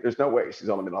not right. There's no way. She's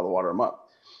only been on the water a month.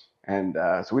 And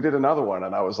so we did another one,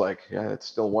 and I was like, yeah, it's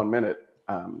still 1 minute.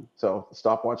 So the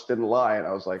stopwatch didn't lie, and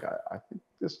I was like, I think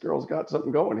this girl's got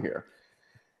something going here.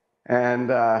 And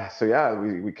so, yeah,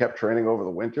 we kept training over the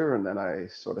winter, and then I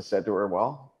sort of said to her,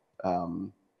 well,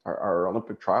 our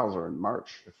Olympic trials are in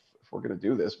March. If we're going to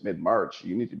do this mid-March,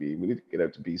 we need to get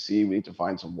out to BC. We need to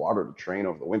find some water to train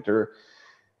over the winter.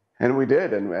 And we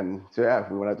did. And so, yeah,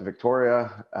 we went out to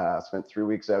Victoria, spent 3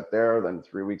 weeks out there, then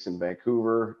 3 weeks in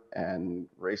Vancouver, and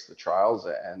raced the trials.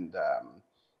 And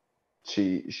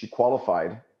she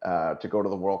qualified to go to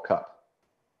the World Cup.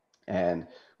 And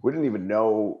we didn't even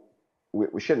know,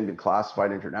 we shouldn't have been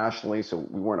classified internationally, so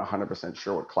we weren't 100%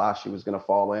 sure what class she was going to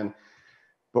fall in.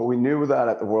 But we knew that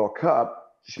at the World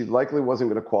Cup, she likely wasn't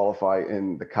going to qualify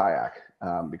in the kayak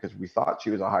because we thought she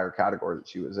was a higher category that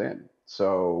she was in.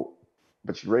 So,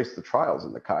 but she raced the trials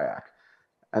in the kayak.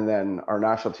 And then our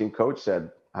national team coach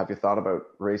said, have you thought about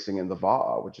racing in the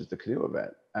VA, which is the canoe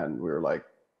event? And we were like,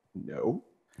 no.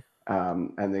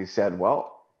 And they said,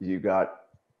 well, you got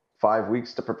 5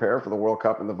 weeks to prepare for the World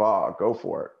Cup in the VA, go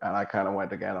for it. And I kind of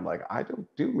went again, I'm like, I don't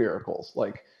do miracles.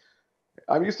 Like,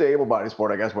 I'm used to able-bodied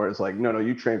sport, I guess, where it's like, no,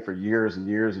 you train for years and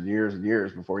years and years and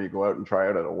years before you go out and try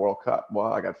out at a World Cup.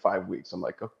 Well, I got 5 weeks. I'm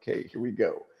like, okay, here we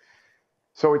go.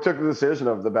 So we took the decision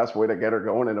of the best way to get her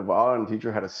going in a VA and teach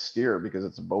her how to steer, because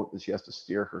it's a boat that she has to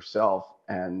steer herself.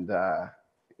 And,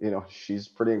 she's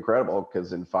pretty incredible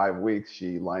because in 5 weeks,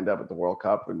 she lined up at the World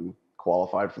Cup and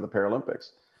qualified for the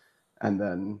Paralympics. And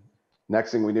then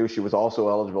next thing we knew, she was also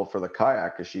eligible for the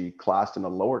kayak because she classed in a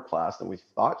lower class than we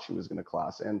thought she was going to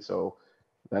class in. So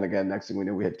then again, next thing we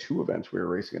knew, we had 2 events we were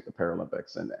racing at the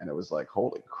Paralympics, and it was like,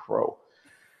 holy crow.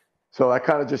 So that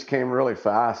kind of just came really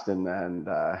fast. And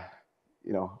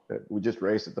we just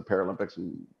raced at the Paralympics,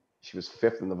 and she was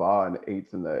 5th in the VA and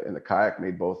 8th in the kayak,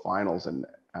 made both finals. And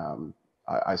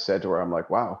I said to her, I'm like,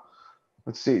 wow,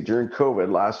 let's see, during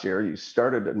COVID last year, you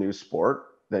started a new sport,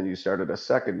 then you started a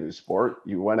second new sport.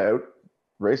 You went out,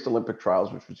 raced Olympic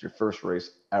trials, which was your first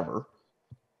race ever,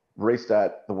 raced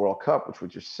at the World Cup, which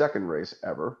was your second race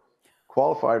ever,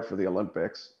 qualified for the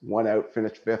Olympics, went out,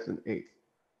 finished 5th and 8th.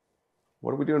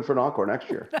 What are we doing for an encore next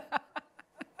year?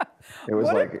 It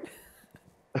was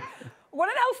what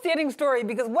an outstanding story,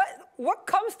 because what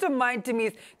comes to mind to me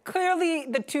is clearly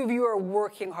the two of you are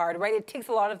working hard, right? It takes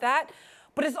a lot of that.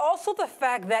 But it's also the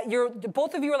fact that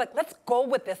both of you are like, let's go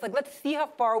with this. Like, let's see how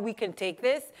far we can take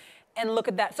this. And look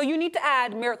at that. So you need to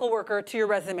add miracle worker to your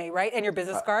resume, right? And your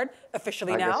business card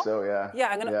officially now. I guess so, yeah. Yeah,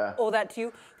 I'm going to owe that to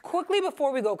you. Quickly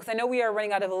before we go, because I know we are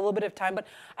running out of a little bit of time, but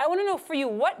I want to know for you,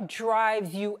 what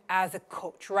drives you as a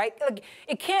coach, right? Like,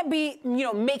 it can't be,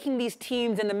 making these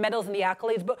teams and the medals and the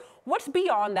accolades, but what's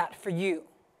beyond that for you?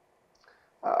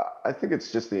 I think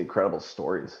it's just the incredible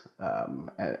stories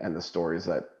and the stories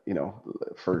that,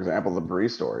 for example, the Bree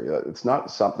story. It's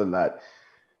not something that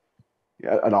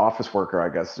an office worker, I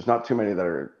guess, there's not too many that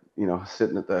are,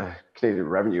 sitting at the Canadian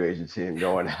Revenue Agency and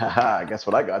going, haha, guess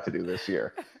what I got to do this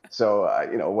year. So,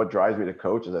 what drives me to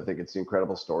coach is I think it's the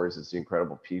incredible stories, it's the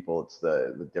incredible people, it's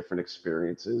the different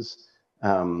experiences,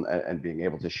 and being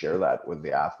able to share that with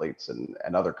the athletes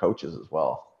and other coaches as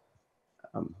well.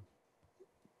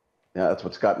 That's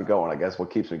what's got me going, I guess, what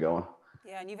keeps me going.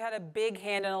 Yeah, and you've had a big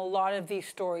hand in a lot of these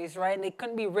stories, right? And they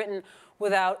couldn't be written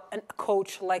without a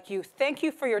coach like you. Thank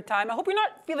you for your time. I hope you're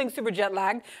not feeling super jet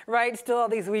lagged, right? Still all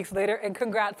these weeks later, and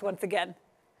congrats once again.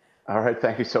 All right,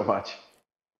 thank you so much.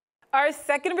 Our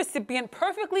second recipient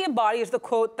perfectly embodies the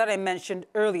quote that I mentioned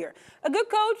earlier. A good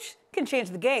coach can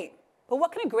change the game, but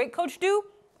what can a great coach do?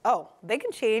 Oh, they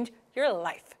can change your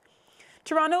life.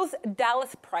 Toronto's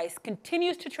Dallas Price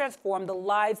continues to transform the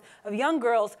lives of young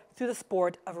girls through the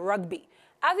sport of rugby.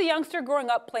 As a youngster growing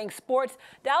up playing sports,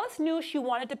 Dallas knew she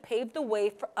wanted to pave the way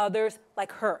for others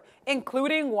like her,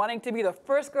 including wanting to be the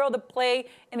first girl to play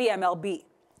in the MLB.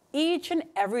 Each and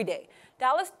every day,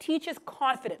 Dallas teaches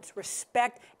confidence,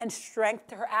 respect, and strength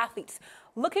to her athletes,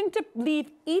 looking to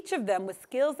leave each of them with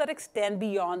skills that extend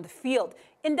beyond the field.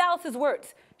 In Dallas's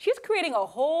words, she's creating a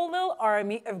whole little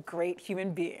army of great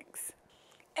human beings.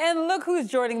 And look who's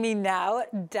joining me now.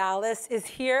 Dallas is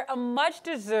here, a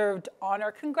much-deserved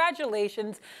honor.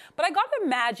 Congratulations. But I got to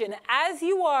imagine, as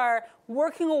you are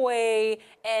working away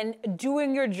and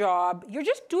doing your job, you're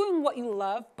just doing what you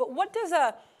love. But what does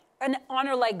an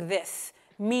honor like this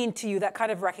mean to you, that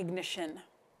kind of recognition?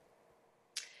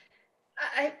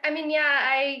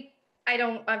 I I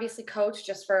don't obviously coach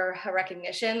just for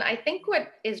recognition. I think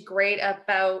what is great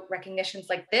about recognitions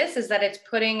like this is that it's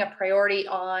putting a priority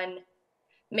on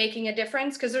making a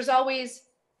difference, because there's always,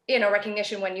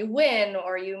 recognition when you win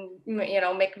or you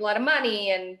make a lot of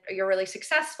money and you're really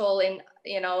successful in,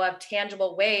 a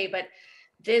tangible way. But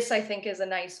this, I think, is a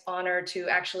nice honor to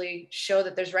actually show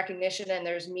that there's recognition and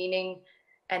there's meaning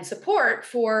and support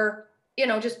for,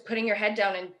 just putting your head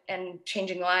down and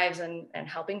changing lives and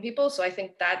helping people. So I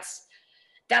think that's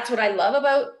what I love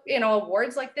about,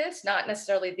 awards like this, not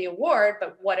necessarily the award,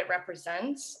 but what it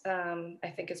represents,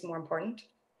 I think is more important.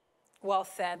 Well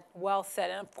said, well said.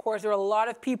 And of course, there are a lot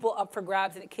of people up for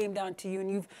grabs, and it came down to you,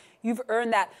 and you've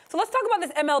earned that. So let's talk about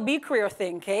this MLB career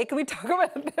thing, okay? Can we talk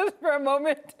about this for a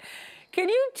moment? Can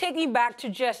you take me back to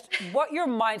just what your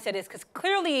mindset is? Because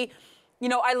clearly,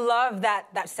 I love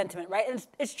that sentiment, right? And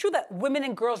it's true that women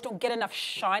and girls don't get enough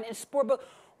shine in sport, but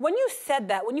when you said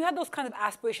that, when you had those kinds of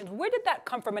aspirations, where did that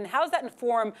come from, and how does that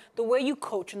inform the way you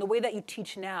coach and the way that you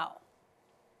teach now?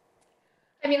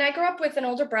 I mean, I grew up with an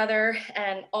older brother,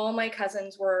 and all my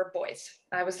cousins were boys.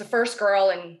 I was the first girl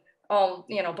in all,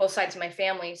 both sides of my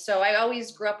family. So I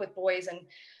always grew up with boys, and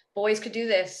boys could do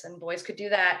this and boys could do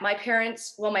that. My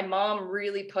parents, my mom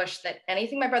really pushed that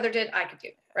anything my brother did, I could do,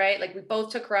 right? Like, we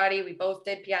both took karate, we both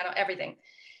did piano, everything.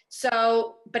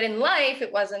 So, but in life,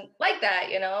 it wasn't like that,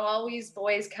 always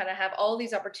boys kind of have all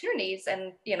these opportunities.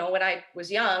 And, when I was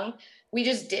young, we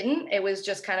just didn't. It was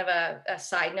just kind of a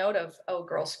side note of,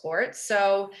 girl sports.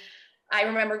 So I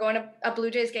remember going to a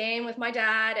Blue Jays game with my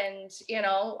dad, and,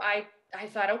 I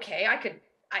thought, okay, I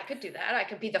could do that. I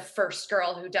could be the first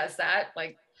girl who does that.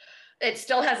 Like, it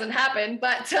still hasn't happened,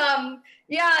 but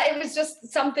yeah, it was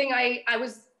just something I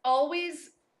was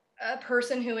always a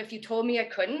person who, if you told me I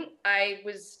couldn't, I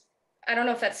don't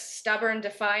know if that's stubborn,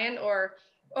 defiant, or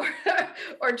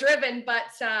driven, but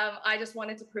I just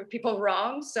wanted to prove people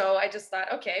wrong. So I just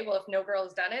thought, okay, well, if no girl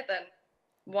has done it, then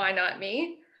why not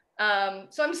me?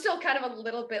 So I'm still kind of a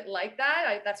little bit like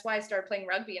that. That's why I started playing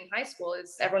rugby in high school.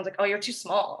 Is everyone's like, oh, you're too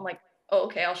small. I'm like, oh,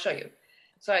 okay, I'll show you.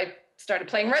 So I started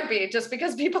playing rugby just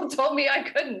because people told me I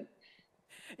couldn't.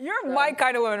 You're my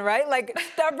kind of woman, right? Like,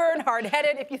 stubborn,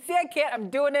 hard-headed. If you say I can't, I'm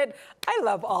doing it. I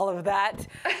love all of that.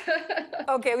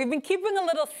 Okay, we've been keeping a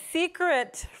little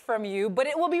secret from you, but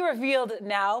it will be revealed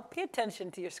now. Pay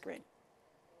attention to your screen.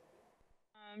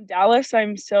 Dallas,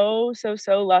 I'm so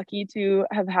lucky to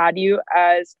have had you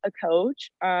as a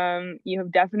coach. You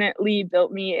have definitely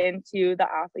built me into the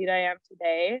athlete I am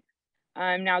today.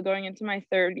 I'm now going into my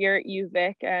third year at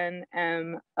UVic and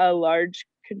am a large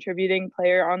contributing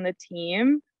player on the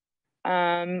team.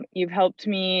 You've helped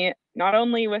me not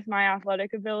only with my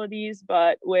athletic abilities,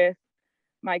 but with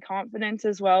my confidence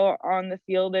as well on the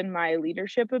field and my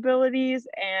leadership abilities.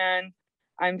 And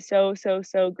I'm so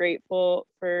grateful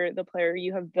for the player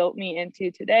you have built me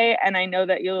into today. And I know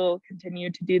that you'll continue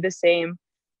to do the same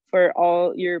for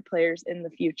all your players in the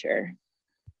future.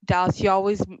 Dallas, you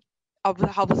always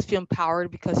help us feel empowered,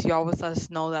 because you always let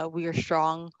us know that we are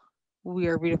strong, we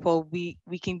are beautiful, we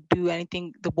can do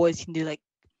anything the boys can do. Like,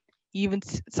 you even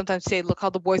sometimes say, look how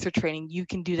the boys are training, you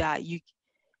can do that.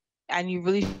 And you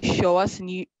really show us, and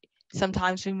you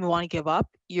sometimes when we want to give up,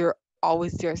 you're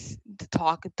always there to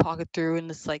talk it through,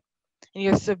 and it's like, and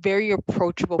you're a very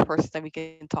approachable person that we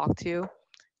can talk to.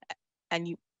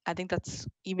 And I think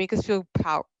you make us feel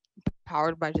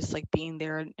powered by just like being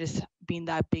there and just being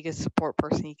that biggest support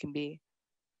person you can be.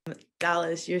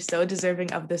 Dallas, you're so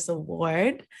deserving of this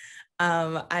award.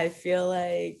 I feel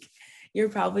like you're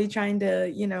probably trying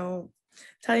to,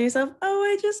 tell yourself, oh,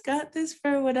 I just got this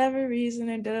for whatever reason,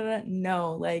 or da-da-da.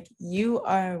 No, like, you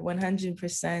are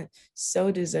 100%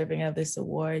 so deserving of this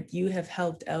award. You have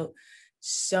helped out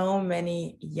so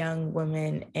many young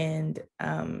women and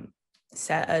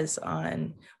set us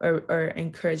on or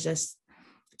encouraged us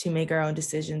to make our own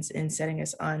decisions and setting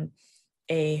us on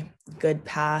a good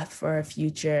path for our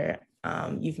future.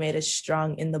 You've made us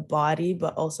strong in the body,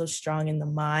 but also strong in the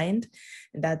mind.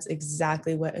 And that's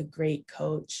exactly what a great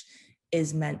coach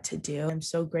is meant to do. I'm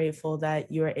so grateful that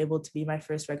you are able to be my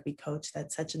first rugby coach.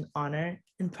 That's such an honor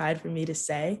and pride for me to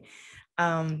say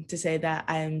that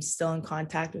I'm still in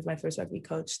contact with my first rugby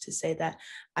coach, to say that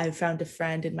I found a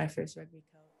friend in my first rugby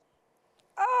coach.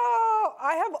 Oh,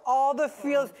 I have all the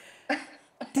feels.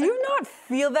 Do you not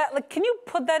feel that? Like, can you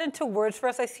put that into words for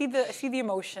us? I see the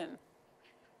emotion.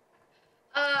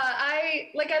 I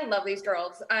love these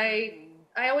girls.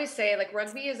 I always say, like,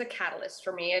 rugby is a catalyst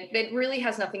for me. It really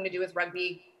has nothing to do with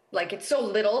rugby. Like, it's so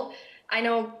little. I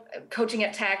know coaching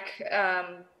at Tech,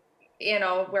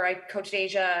 where I coached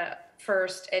Asia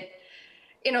first,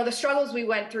 you know, the struggles we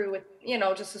went through with, you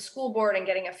know, just the school board and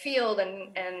getting a field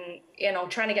and you know,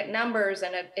 trying to get numbers,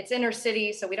 and it's inner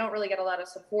city, so we don't really get a lot of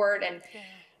support. And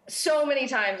so many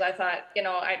times I thought, you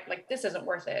know, this isn't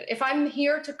worth it. If I'm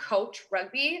here to coach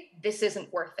rugby, this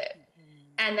isn't worth it.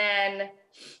 And then,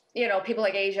 you know, people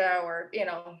like Asia or, you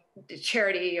know,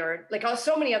 Charity or like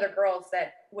so many other girls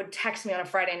that would text me on a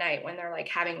Friday night when they're like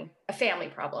having a family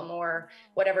problem or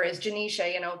whatever is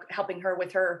Janisha, you know, helping her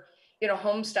with her, you know,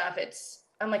 home stuff.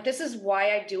 I'm like, this is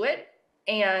why I do it.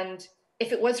 And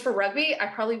if it was for rugby, I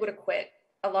probably would have quit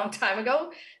a long time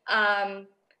ago.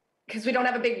 Because we don't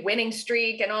have a big winning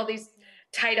streak and all these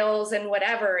titles and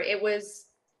whatever. It was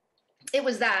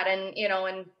that. And, you know,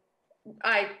 and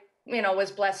I, you know,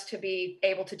 was blessed to be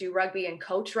able to do rugby and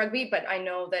coach rugby, but I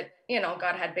know that, you know,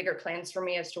 God had bigger plans for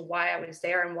me as to why I was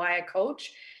there and why I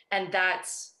coach. And that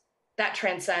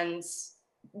transcends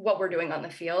what we're doing on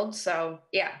the field. So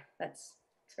yeah, it's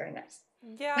very nice.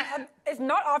 Yeah, it's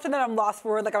not often that I'm lost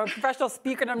for word. Like, I'm a professional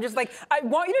speaker and I'm just like, I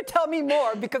want you to tell me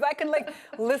more, because I can like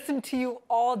listen to you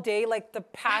all day, like the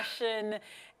passion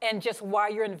and just why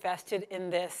you're invested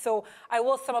in this. So I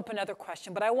will sum up another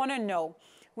question, but I want to know,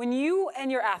 when you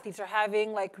and your athletes are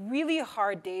having like really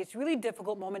hard days, really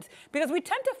difficult moments, because we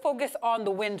tend to focus on the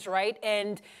wins, right?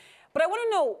 But I want to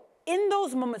know, in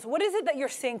those moments, what is it that you're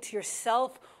saying to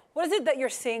yourself? What is it that you're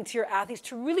saying to your athletes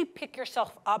to really pick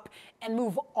yourself up and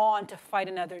move on to fight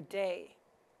another day?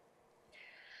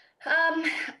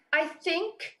 I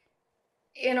think,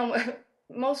 you know,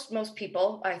 most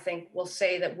people, I think, will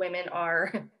say that women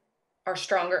are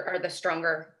stronger, are the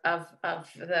stronger of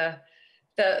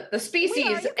the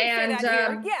species. And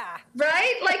yeah,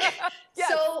 right? Like, yes.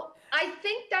 So I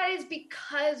think that is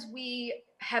because we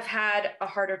have had a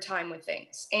harder time with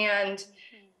things. And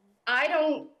I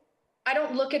don't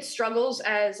look at struggles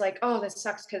as like, oh, this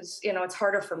sucks because, you know, it's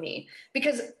harder for me,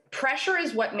 because pressure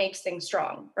is what makes things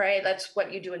strong, right? That's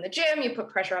what you do in the gym. You put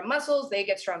pressure on muscles, they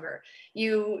get stronger.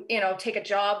 You know, take a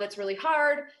job that's really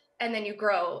hard and then you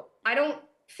grow. I don't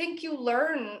think you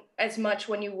learn as much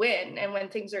when you win and when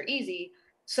things are easy.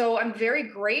 So I'm very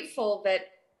grateful that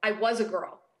I was a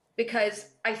girl, because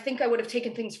I think I would have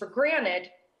taken things for granted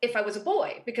if I was a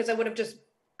boy, because I would have just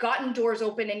gotten doors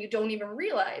open and you don't even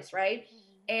realize, right?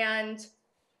 And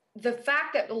the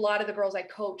fact that a lot of the girls I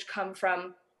coach come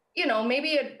from, you know,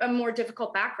 maybe a more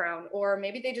difficult background, or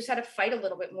maybe they just had to fight a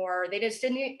little bit more, or they just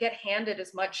didn't get handed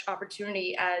as much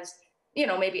opportunity as, you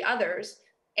know, maybe others.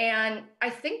 And I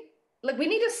think like we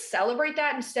need to celebrate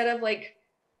that instead of like,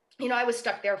 you know, I was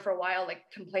stuck there for a while,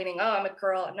 like complaining, oh, I'm a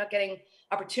girl, I'm not getting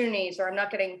opportunities, or I'm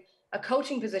not getting a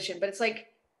coaching position. But it's like,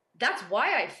 that's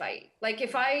why I fight. Like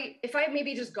if I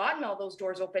maybe just gotten all those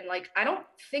doors open, like I don't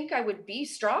think I would be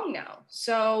strong now.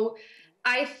 So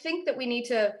I think that we need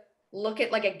to look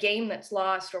at like a game that's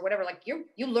lost or whatever, like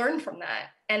you learn from that.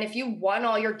 And if you won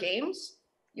all your games,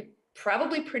 you're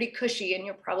probably pretty cushy and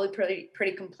you're probably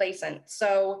pretty complacent.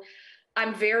 So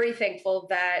I'm very thankful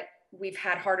that we've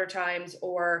had harder times,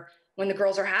 or when the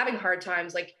girls are having hard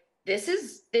times, like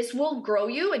this will grow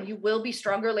you and you will be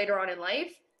stronger later on in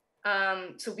life.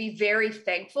 So be very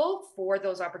thankful for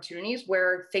those opportunities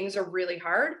where things are really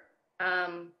hard.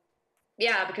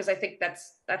 Yeah, because I think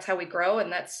that's how we grow,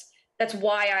 and that's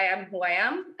why I am who I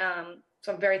am.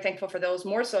 So I'm very thankful for those,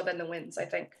 more so than the wins, I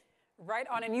think. Right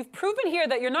on. And you've proven here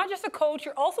that you're not just a coach,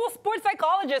 you're also a sports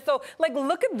psychologist. So like,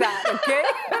 look at that, okay?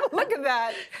 Look at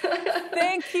that.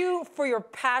 Thank you for your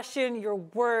passion, your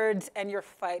words, and your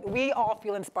fight. We all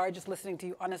feel inspired just listening to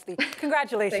you, honestly.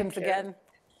 Congratulations again.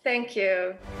 Thank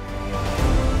you.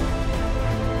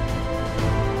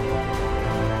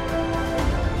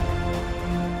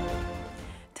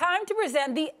 Time to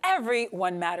present the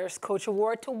Everyone Matters Coach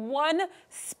Award to one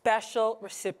special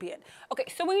recipient. Okay,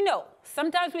 so we know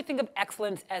sometimes we think of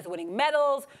excellence as winning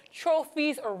medals,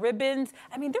 trophies, or ribbons.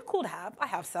 I mean, they're cool to have. I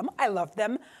have some. I love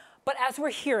them. But as we're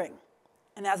hearing,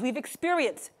 and as we've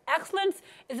experienced, excellence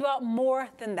is about more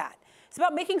than that. It's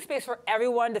about making space for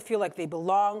everyone to feel like they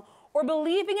belong, or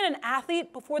believing in an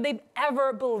athlete before they've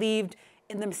ever believed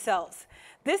in themselves.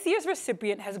 This year's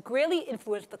recipient has greatly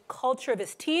influenced the culture of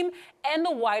his team and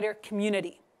the wider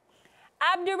community.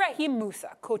 Abderrahim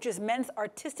Moussa coaches men's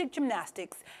artistic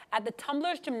gymnastics at the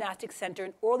Tumblers Gymnastics Center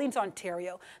in Orleans,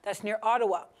 Ontario, that's near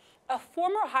Ottawa. A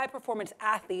former high-performance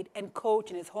athlete and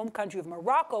coach in his home country of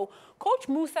Morocco, Coach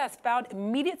Moussa has found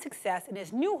immediate success in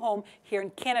his new home here in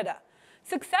Canada.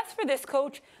 Success for this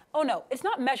coach, oh no, it's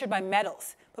not measured by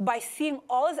medals, but by seeing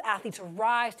all his athletes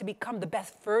rise to become the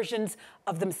best versions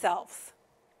of themselves.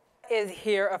 is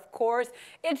here, of course.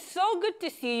 It's so good to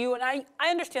see you, and I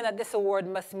understand that this award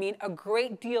must mean a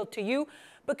great deal to you,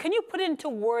 but can you put into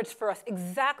words for us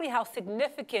exactly how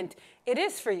significant it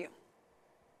is for you?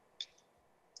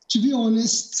 To be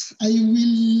honest, I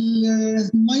will.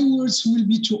 My words will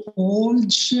be to all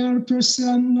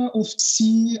chairperson of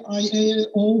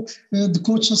CIAO, the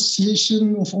Coach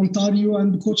Association of Ontario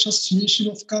and the Coach Association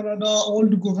of Canada, all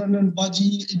the governing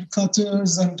body,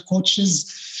 educators and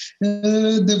coaches,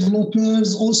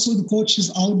 developers, also the coaches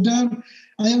out there.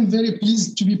 I am very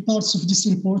pleased to be part of this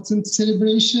important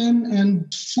celebration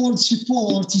and for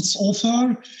support its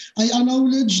offer. I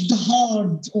acknowledge the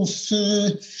hard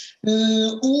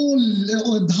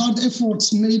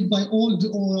efforts made by all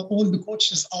the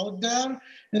coaches out there,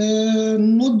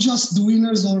 not just the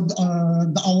winners or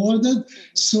the awarded.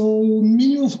 So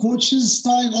many of coaches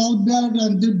strive out there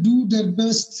and they do their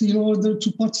best in order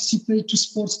to participate to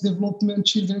sports development,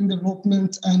 children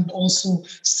development, and also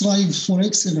strive for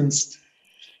excellence.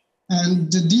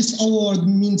 And this award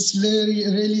means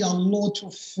really a lot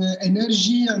of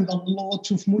energy and a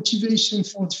lot of motivation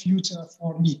for the future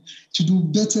for me to do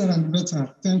better and better.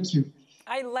 Thank you.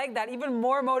 I like that. Even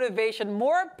more motivation,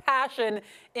 more passion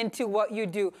into what you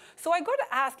do. So I got to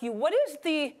ask you, what is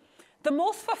the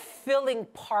most fulfilling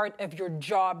part of your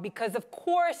job? Because of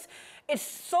course, it's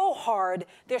so hard.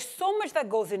 There's so much that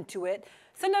goes into it.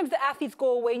 Sometimes the athletes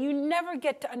go away and you never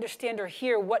get to understand or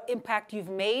hear what impact you've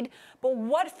made. But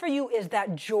what for you is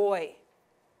that joy?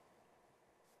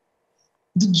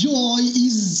 The joy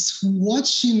is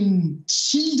watching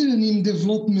children in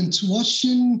development,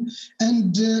 watching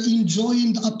and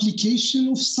enjoying the application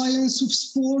of science of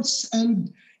sports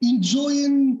and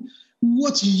enjoying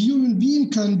what a human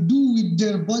being can do with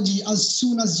their body as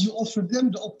soon as you offer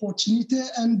them the opportunity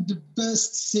and the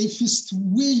best, safest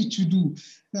way to do.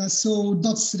 So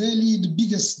that's really the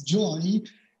biggest joy.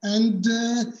 And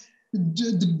the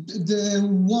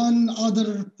one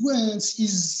other point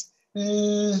is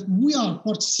we are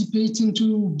participating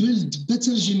to build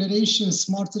better generations,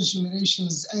 smarter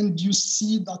generations, and you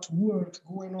see that work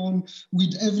going on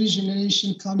with every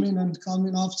generation coming and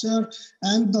coming after,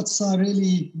 and that's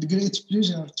really the great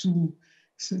pleasure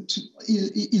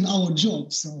in our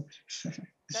job. So.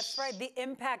 That's right, the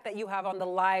impact that you have on the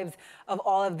lives of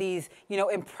all of these,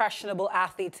 impressionable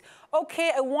athletes.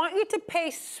 Okay, I want you to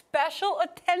pay special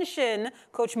attention,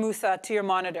 Coach Moussa, to your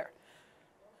monitor.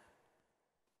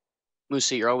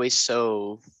 Moussa, you're always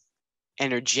so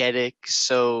energetic,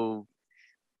 so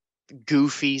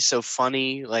goofy, so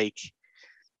funny. Like,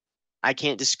 I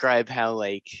can't describe how,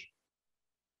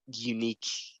 unique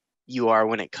you are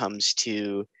when it comes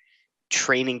to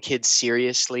training kids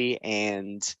seriously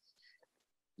and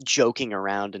joking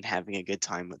around and having a good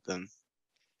time with them.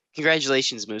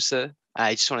 Congratulations, Moussa.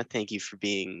 I just want to thank you for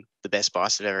being the best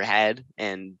boss I've ever had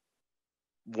and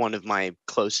one of my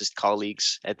closest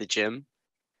colleagues at the gym.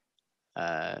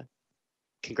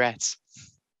 Congrats.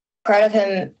 Proud of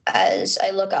him as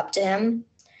I look up to him,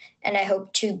 and I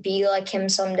hope to be like him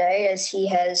someday, as he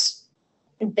has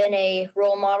been a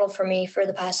role model for me for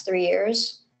the past 3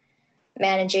 years,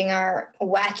 managing our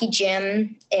wacky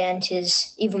gym and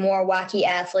his even more wacky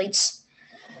athletes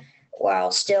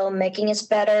while still making us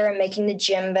better and making the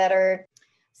gym better.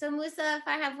 So Moussa, if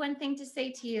I have one thing to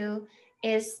say to you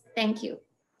is thank you.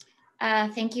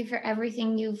 Thank you for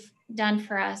everything you've done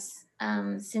for us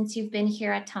since you've been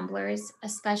here at Tumblers,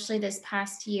 especially this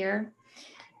past year.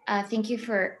 Thank you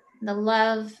for the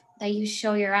love that you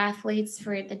show your athletes,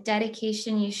 for the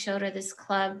dedication you show to this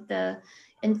club, the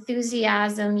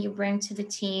enthusiasm you bring to the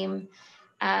team.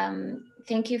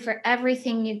 Thank you for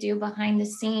everything you do behind the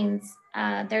scenes.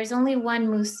 There's only one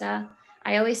Moussa.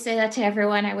 I always say that to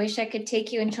everyone. I wish I could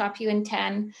take you and chop you in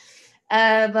 10,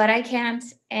 but I can't.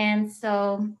 And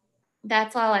so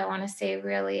that's all I want to say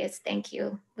really is thank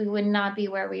you. We would not be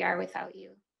where we are without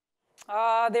you.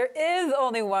 There is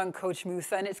only one Coach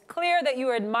Moussa, and it's clear that you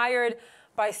are admired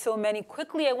by so many.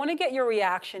 Quickly, I want to get your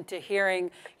reaction to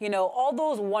hearing, all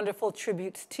those wonderful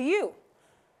tributes to you.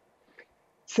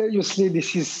 Seriously,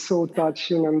 this is so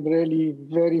touching and really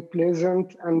very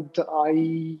pleasant. And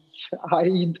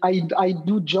I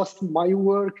do just my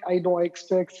work. I don't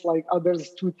expect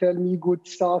others to tell me good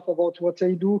stuff about what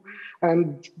I do.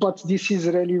 But this is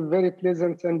really very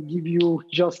pleasant and give you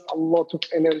just a lot of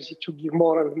energy to give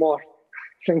more and more.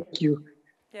 Thank you.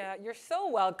 Yeah, you're so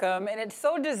welcome, and it's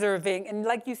so deserving. And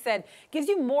like you said, gives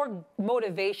you more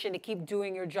motivation to keep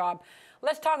doing your job.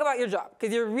 Let's talk about your job,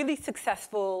 because you're really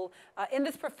successful in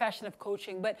this profession of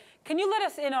coaching. But can you let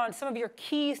us in on some of your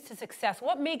keys to success?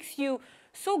 What makes you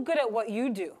so good at what you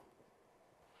do?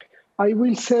 I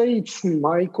will say it's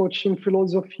my coaching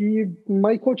philosophy.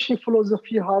 My coaching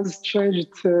philosophy has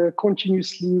changed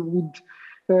continuously with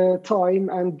time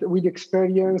and with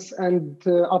experience and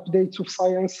updates of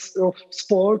science of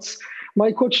sports.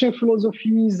 My coaching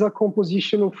philosophy is a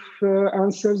composition of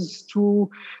answers to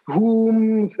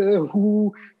whom,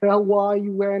 who, why,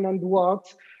 when, and what.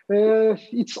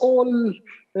 It's all,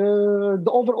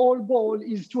 the overall goal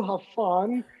is to have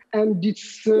fun, and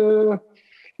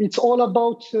it's all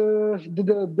about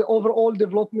the overall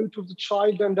development of the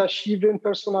child and achieving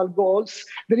personal goals.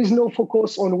 There is no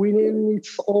focus on winning.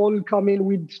 It's all coming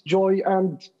with joy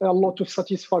and a lot of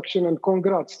satisfaction and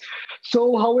congrats. So,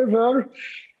 however,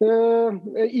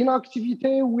 in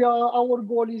activity,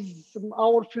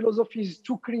 our philosophy is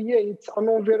to create an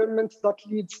environment that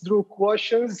leads through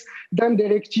questions, then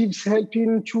directives,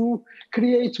 helping to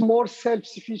create more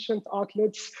self-sufficient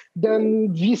athletes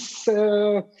than this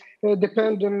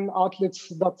dependent athletes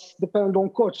that depend on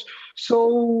coach.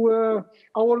 So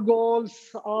our goals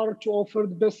are to offer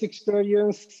the best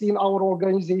experience in our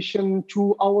organization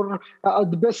to our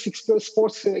the best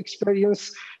sports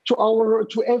experience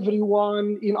to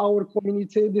everyone in our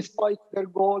community, despite their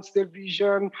goals, their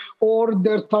vision, or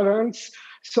their talents.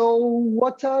 So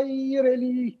what I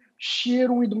really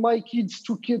share with my kids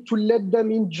to let them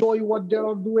enjoy what they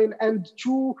are doing and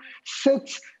to set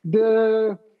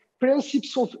the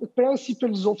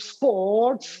principles of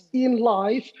sports in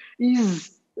life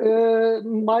is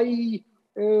my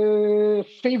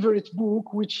favorite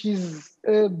book, which is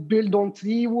built on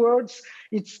 3 words.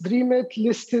 It's dream it,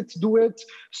 list it, do it.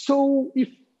 So if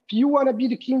you want to be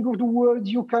the king of the world,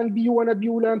 you can be. You want to be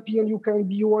Olympian, you can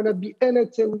be. You want to be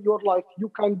anything in your life, you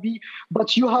can be.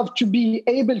 But you have to be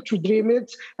able to dream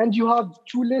it, and you have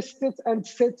to list it and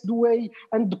set the way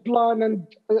and the plan and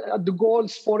the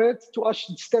goals for it,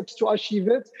 steps to achieve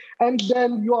it. And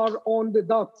then you are on the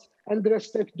dot and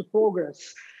respect the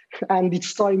progress. And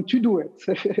it's time to do it.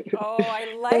 Oh,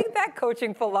 I like that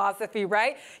coaching philosophy,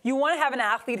 right? You want to have an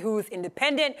athlete who's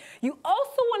independent. You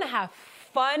also want to have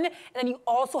fun, and you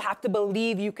also have to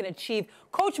believe you can achieve.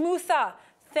 Coach Moussa,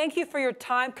 thank you for your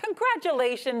time.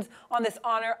 Congratulations on this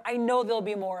honor. I know there'll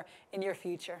be more in your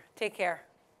future. Take care.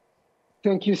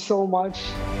 Thank you so much.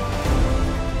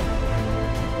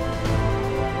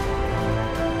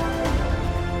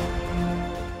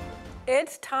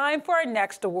 It's time for our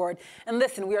next award. And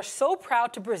listen, we are so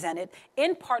proud to present it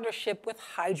in partnership with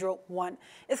Hydro One.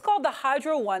 It's called the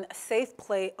Hydro One Safe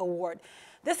Play Award.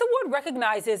 This award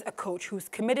recognizes a coach who's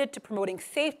committed to promoting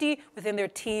safety within their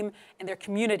team and their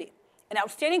community. An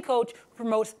outstanding coach who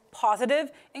promotes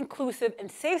positive, inclusive, and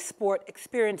safe sport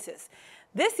experiences.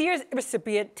 This year's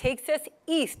recipient takes us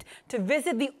east to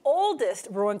visit the oldest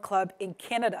rowing club in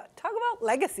Canada. Talk about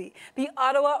legacy, the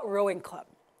Ottawa Rowing Club.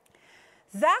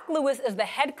 Zach Lewis is the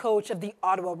head coach of the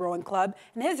Ottawa Rowing Club,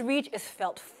 and his reach is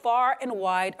felt far and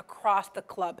wide across the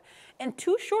club. In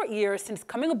 2 short years since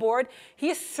coming aboard, he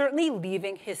is certainly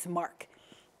leaving his mark.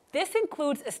 This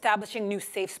includes establishing new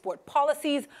safe sport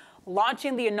policies,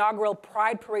 launching the inaugural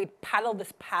Pride Parade paddle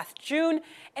this past June,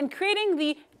 and creating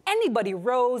the Anybody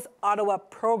Rows Ottawa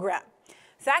program.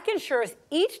 Zach ensures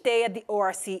each day at the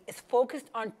ORC is focused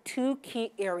on 2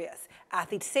 key areas: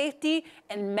 athlete safety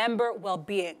and member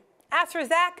well-being. As for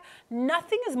Zach,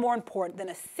 nothing is more important than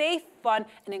a safe, fun,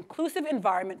 and inclusive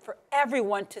environment for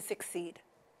everyone to succeed.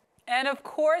 And of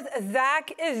course,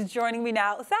 Zach is joining me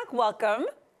now. Zach, welcome.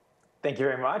 Thank you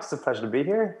very much. It's a pleasure to be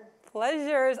here.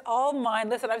 Pleasure is all mine.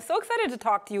 Listen, I'm so excited to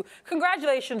talk to you.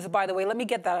 Congratulations, by the way. Let me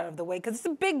get that out of the way because it's a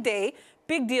big day,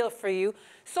 big deal for you.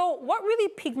 So what really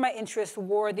piqued my interest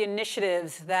were the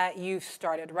initiatives that you've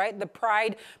started, right? The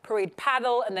Pride Parade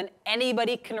paddle, and then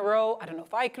Anybody Can Row. I don't know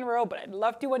if I can row, but I'd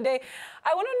love to one day.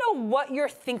 I want to know what your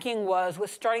thinking was with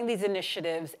starting these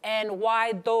initiatives and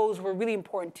why those were really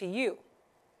important to you.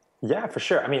 Yeah, for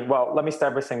sure. I mean, well, let me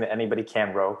start by saying that anybody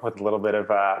can row with a little bit of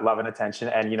love and attention.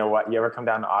 And you know what? You ever come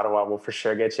down to Ottawa, we'll for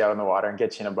sure get you out on the water and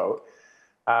get you in a boat.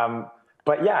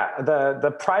 But yeah,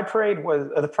 the Pride Parade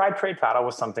paddle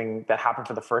was something that happened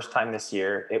for the first time this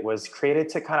year. It was created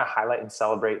to kind of highlight and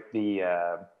celebrate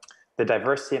the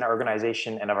diversity in our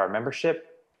organization and of our membership.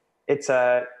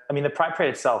 I mean, the Pride Parade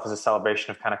itself is a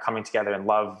celebration of kind of coming together in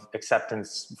love,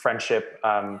 acceptance, friendship,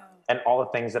 and all the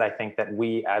things that I think that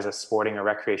we as a sporting or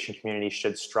recreation community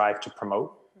should strive to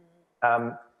promote.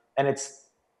 And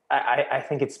I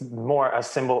think it's more a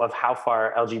symbol of how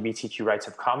far LGBTQ rights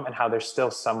have come and how there's still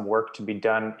some work to be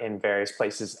done in various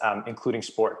places, including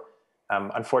sport.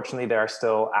 Unfortunately, there are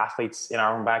still athletes in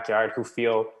our own backyard who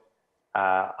feel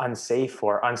unsafe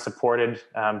or unsupported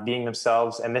being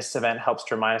themselves. And this event helps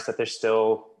to remind us that there's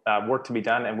still work to be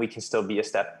done, and we can still be a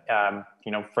step,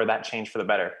 for that change for the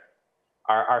better.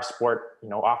 Our sport,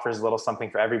 offers a little something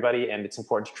for everybody, and it's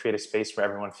important to create a space where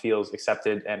everyone feels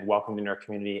accepted and welcomed in our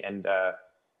community, and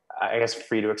I guess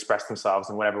free to express themselves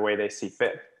in whatever way they see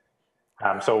fit.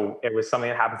 So it was something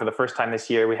that happened for the first time this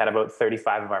year. We had about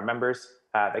 35 of our members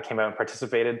that came out and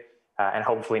participated. And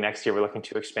hopefully next year, we're looking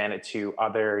to expand it to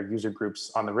other user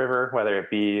groups on the river, whether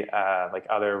it be like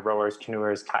other rowers,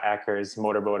 canoers, kayakers,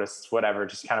 motorboatists, whatever,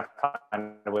 just kind of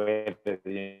find a way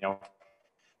to,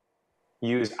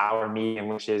 use our medium,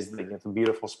 which is the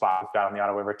beautiful spot we've got on the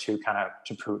Ottawa River to kind of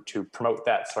to promote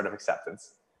that sort of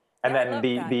acceptance. And then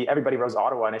the Everybody Rows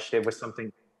Ottawa initiative was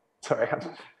something,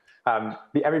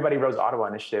 the Everybody Rows Ottawa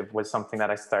initiative was something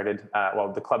that I started,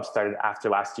 the club started after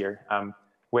last year,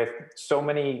 with so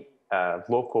many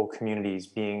local communities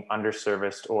being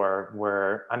underserviced or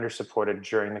were undersupported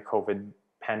during the COVID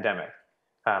pandemic,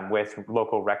 with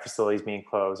local rec facilities being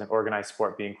closed and organized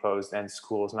sport being closed and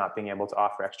schools not being able to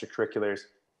offer extracurriculars.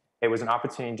 It was an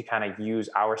opportunity to kind of use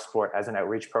our sport as an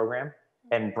outreach program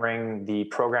and bring the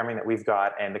programming that we've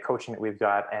got and the coaching that we've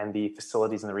got and the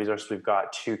facilities and the resources we've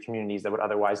got to communities that would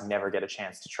otherwise never get a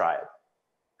chance to try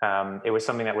it. It was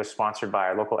something that was sponsored by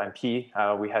our local MP.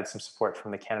 We had some support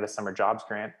from the Canada Summer Jobs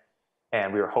Grant,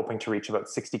 and we were hoping to reach about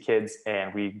 60 kids,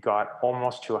 and we got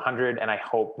almost to 100. And I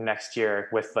hope next year,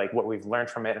 with like what we've learned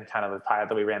from it and kind of the pilot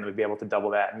that we ran, that we'd be able to double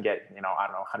that and get,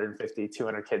 150,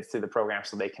 200 kids through the program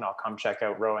so they can all come check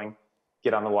out rowing,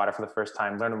 get on the water for the first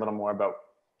time, learn a little more about,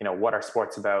 what our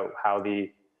sport's about, how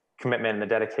the commitment and the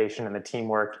dedication and the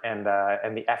teamwork and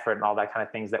the effort and all that kind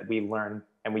of things that we learn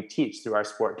and we teach through our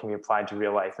sport can be applied to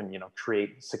real life and,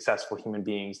 create successful human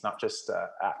beings, not just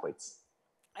athletes.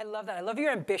 I love that. I love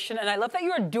your ambition, and I love that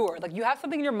you're a doer. Like, you have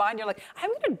something in your mind, you're like, I'm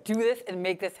going to do this and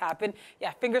make this happen.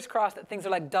 Yeah, fingers crossed that things are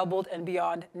like doubled and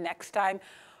beyond next time.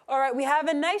 All right, we have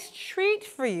a nice treat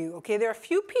for you, okay? There are a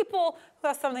few people who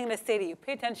have something to say to you.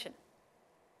 Pay attention.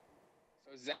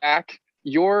 So, Zach,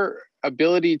 your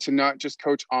ability to not just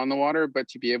coach on the water, but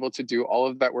to be able to do all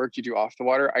of that work you do off the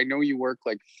water. I know you work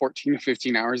like 14 to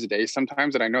 15 hours a day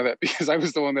sometimes, and I know that because I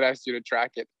was the one that asked you to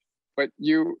track it. But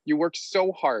you work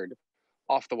so hard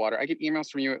off the water. I get emails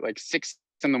from you at like 6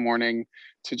 in the morning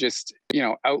to just,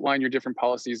 outline your different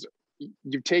policies.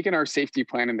 You've taken our safety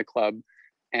plan in the club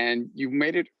and you've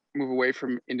made it move away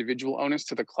from individual onus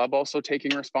to the club also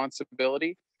taking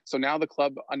responsibility. So now the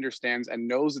club understands and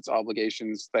knows its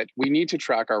obligations that we need to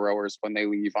track our rowers when they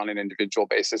leave on an individual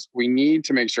basis. We need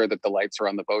to make sure that the lights are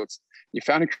on the boats. You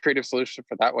found a creative solution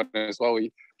for that one as well.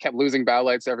 We kept losing bow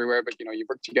lights everywhere, but you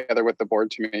worked together with the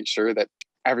board to make sure that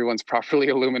everyone's properly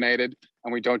illuminated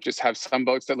and we don't just have some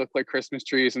boats that look like Christmas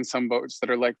trees and some boats that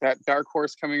are like that dark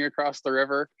horse coming across the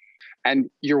river. And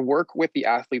your work with the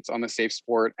athletes on the Safe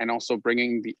Sport and also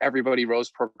bringing the Everybody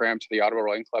Rows program to the Ottawa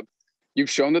Rowing Club, you've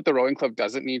shown that the rowing club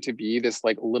doesn't need to be this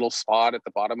like little spot at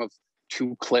the bottom of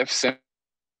 2 cliffs in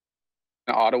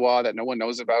Ottawa that no one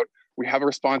knows about. We have a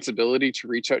responsibility to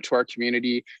reach out to our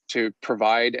community, to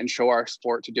provide and show our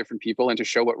sport to different people and to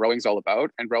show what rowing's all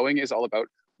about. And rowing is all about,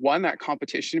 one, that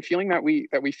competition feeling that we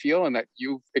feel and that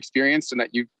you've experienced and that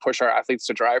you push our athletes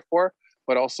to drive for,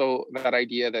 but also that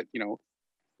idea that,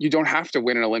 you don't have to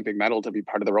win an Olympic medal to be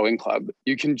part of the rowing club.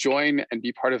 You can join and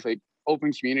be part of an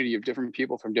open community of different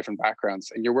people from different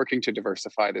backgrounds, and you're working to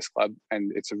diversify this club,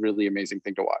 and it's a really amazing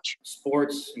thing to watch.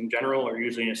 Sports in general are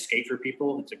usually an escape for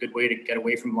people. It's a good way to get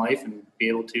away from life and be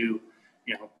able to,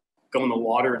 go in the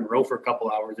water and row for a couple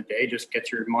hours a day, just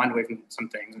get your mind away from some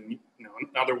things. And,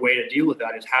 another way to deal with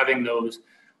that is having those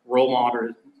role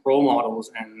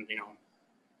models and,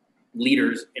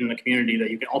 leaders in the community that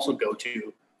you can also go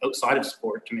to outside of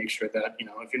sport to make sure that,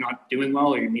 if you're not doing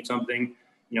well or you need something,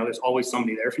 there's always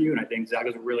somebody there for you. And I think Zach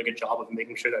does a really good job of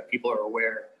making sure that people are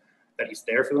aware that he's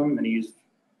there for them and he's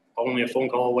only a phone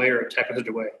call away or a text message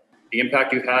away. The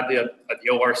impact you've had at the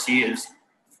ORC is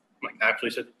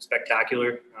absolutely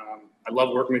spectacular. I love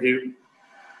working with you.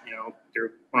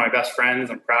 You're one of my best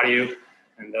friends. I'm proud of you.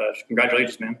 And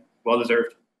congratulations, man. Well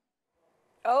deserved.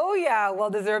 Oh yeah, well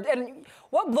deserved. And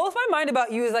what blows my mind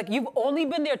about you is like you've only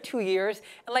been there 2 years,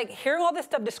 and like hearing all this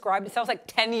stuff described, it sounds like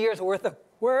 10 years worth of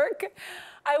work.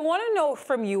 I want to know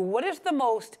from you, what is the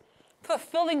most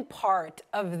fulfilling part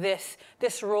of this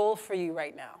role for you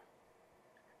right now?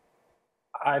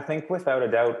 I think without a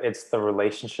doubt, it's the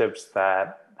relationships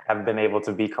that have been able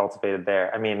to be cultivated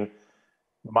there. I mean,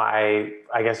 my,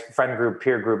 friend group,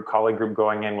 peer group, colleague group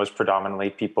going in was predominantly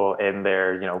people in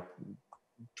their,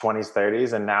 20s,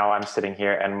 30s. And now I'm sitting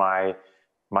here and my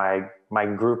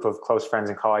group of close friends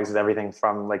and colleagues is everything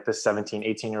from like the 17,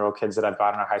 18-year-old kids that I've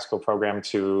got in our high school program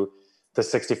to the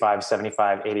 65,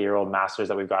 75, 80-year-old masters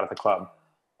that we've got at the club.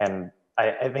 And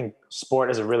I think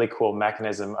sport is a really cool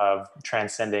mechanism of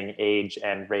transcending age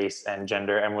and race and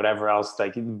gender and whatever else,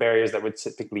 like barriers that would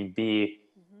typically be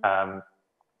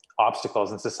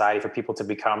obstacles in society for people to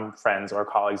become friends or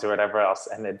colleagues or whatever else.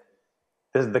 And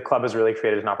the club has really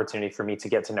created an opportunity for me to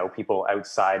get to know people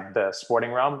outside the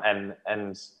sporting realm.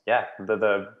 And yeah,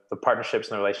 the partnerships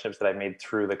and the relationships that I've made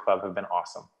through the club have been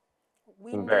awesome.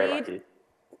 I'm very lucky.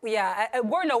 Yeah,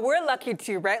 we're lucky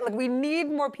too, right? Like we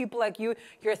need more people like you,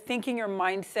 your thinking, your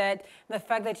mindset, and the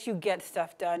fact that you get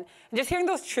stuff done. And just hearing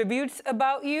those tributes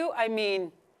about you, I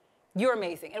mean, you're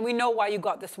amazing. And we know why you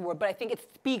got this award, but I think it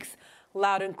speaks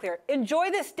loud and clear.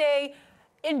 Enjoy this day,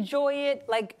 enjoy it.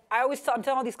 Like I'm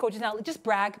telling all these coaches now, just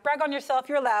brag on yourself,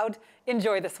 you're allowed.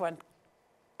 Enjoy this one.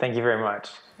 Thank you very much.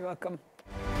 You're welcome.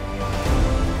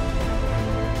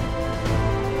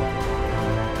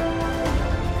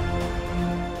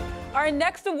 Our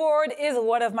next award is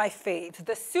one of my faves,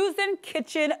 the Susan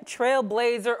Kitchen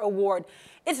Trailblazer Award.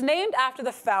 It's named after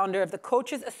the founder of the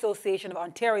Coaches Association of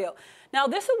Ontario. Now,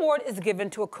 this award is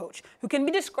given to a coach who can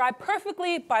be described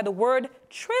perfectly by the word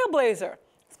trailblazer.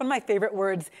 It's one of my favorite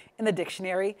words in the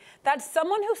dictionary. That's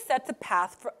someone who sets a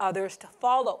path for others to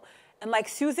follow, and like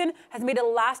Susan, has made a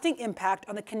lasting impact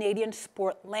on the Canadian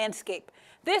sport landscape.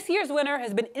 This year's winner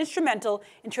has been instrumental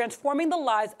in transforming the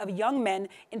lives of young men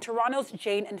in Toronto's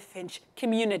Jane and Finch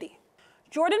community.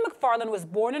 Jordan McFarlane was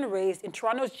born and raised in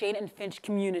Toronto's Jane and Finch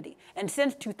community, and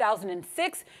since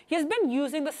 2006, he has been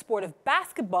using the sport of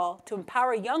basketball to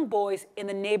empower young boys in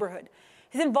the neighborhood.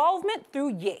 His involvement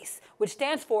through YACE, which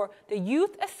stands for the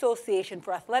Youth Association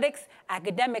for Athletics,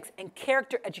 Academics, and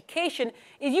Character Education,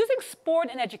 is using sport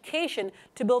and education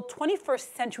to build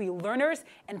 21st century learners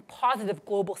and positive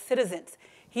global citizens.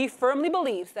 He firmly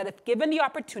believes that if given the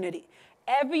opportunity,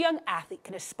 every young athlete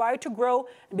can aspire to grow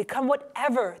and become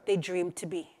whatever they dream to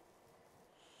be.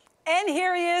 And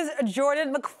here he is,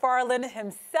 Jordan McFarlane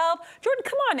himself. Jordan,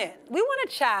 come on in. We want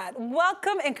to chat.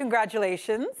 Welcome and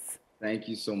congratulations. Thank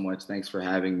you so much. Thanks for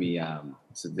having me.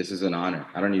 So this is an honor.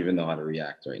 I don't even know how to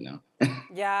react right now.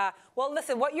 Yeah. Well,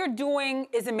 listen, what you're doing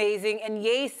is amazing, and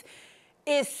YACE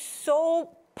is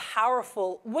so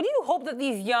powerful. What do you hope that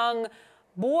these young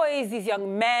boys, these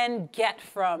young men get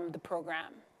from the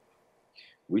program?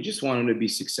 We just want them to be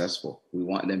successful. We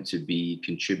want them to be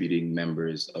contributing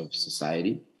members of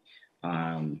society.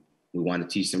 We want to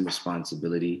teach them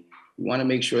responsibility. We want to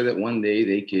make sure that one day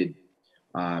they could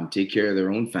take care of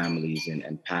their own families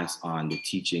and pass on the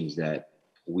teachings that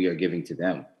we are giving to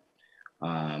them.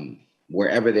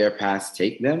 Wherever their paths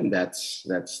take them, that's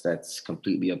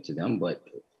completely up to them. But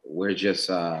we're just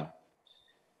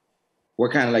we're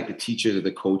kind of like the teachers or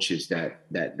the coaches that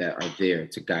are there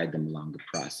to guide them along the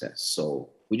process.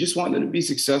 So we just want them to be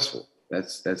successful.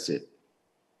 That's it.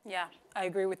 Yeah, I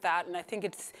agree with that, and I think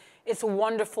it's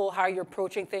wonderful how you're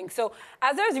approaching things. So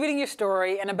as I was reading your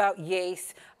story and about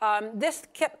YACE, this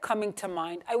kept coming to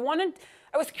mind. I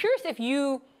was curious if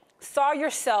you saw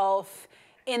yourself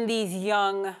in these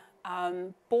young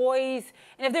boys,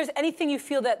 and if there's anything you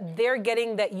feel that they're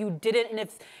getting that you didn't, and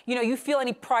if you feel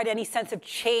any pride, any sense of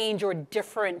change or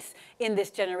difference in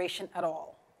this generation at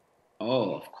all.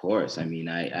 Oh, of course. I mean,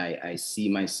 I see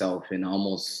myself in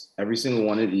almost every single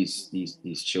one of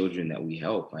these children that we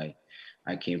help.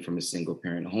 I came from a single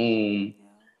parent home,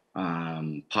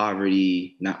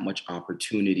 poverty, not much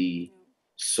opportunity.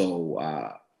 So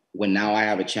when now I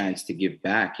have a chance to give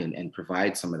back and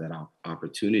provide some of that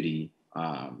opportunity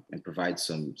and provide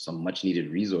some much needed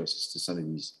resources to some of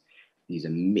these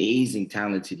amazing,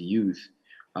 talented youth,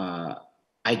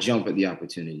 I jump at the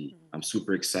opportunity. I'm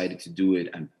super excited to do it.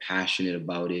 I'm passionate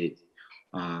about it.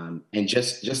 And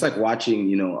just like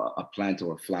watching, a plant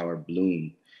or a flower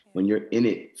bloom, when you're in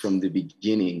it from the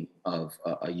beginning of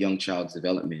a young child's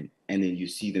development, and then you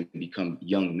see them become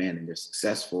young men and they're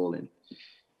successful, and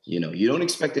you don't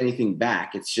expect anything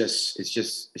back. It's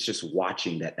just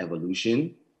watching that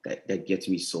evolution that gets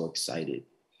me so excited.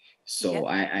 So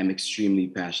I'm extremely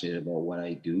passionate about what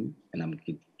I do, and I'm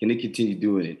going to continue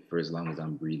doing it for as long as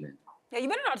I'm breathing. Yeah, you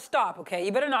better not stop, okay?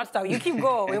 You better not stop. You keep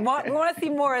going. We want to see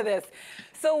more of this.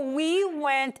 So we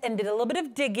went and did a little bit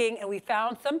of digging, and we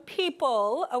found some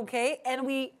people, okay? And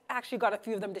we actually got a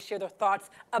few of them to share their thoughts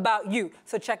about you.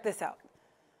 So check this out.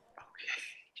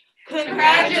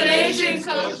 Congratulations,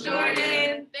 Coach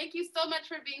Jordan. Thank you so much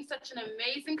for being such an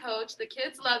amazing coach. The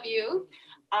kids love you.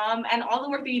 And all the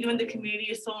work that you do in the community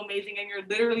is so amazing, and you're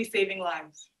literally saving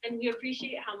lives. And we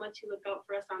appreciate how much you look out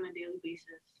for us on a daily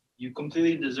basis. You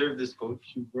completely deserve this,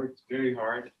 coach. You've worked very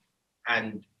hard,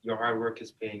 and your hard work is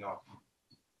paying off.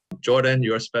 Jordan,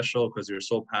 you're special because you're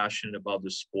so passionate about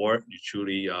the sport. You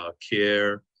truly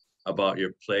care about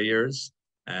your players,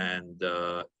 and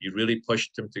you really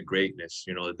pushed them to greatness.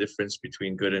 You know, the difference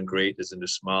between good and great is in the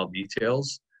small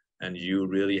details, and you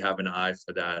really have an eye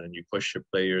for that. And you push your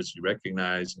players, you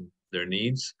recognize their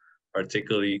needs,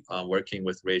 particularly working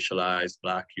with racialized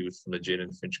Black youth from the Jane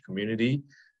and Finch community.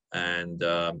 And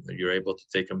you're able to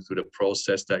take them through the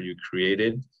process that you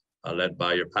created, led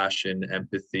by your passion,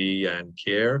 empathy, and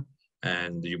care.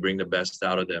 And you bring the best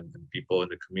out of them. And people in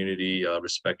the community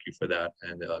respect you for that.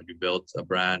 And you built a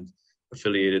brand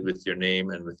affiliated with your name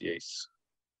and with the Ace.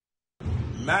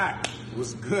 Mac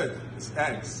was good. It's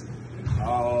X.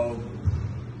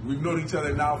 We've known each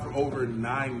other now for over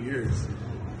 9 years.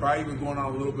 Probably even going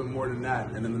on a little bit more than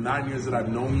that. And in the 9 years that I've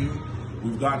known you,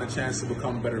 we've gotten a chance to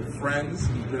become better friends.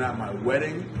 You've been at my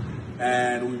wedding,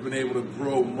 and we've been able to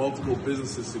grow multiple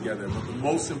businesses together. But the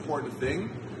most important thing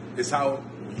is how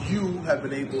you have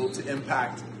been able to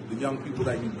impact the young people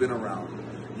that you've been around.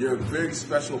 You're a very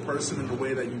special person in the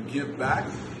way that you give back,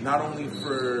 not only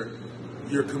for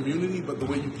your community, but the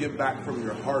way you give back from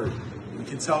your heart. We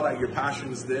can tell that your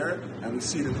passion is there, and we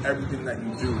see it in everything that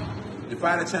you do. If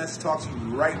I had a chance to talk to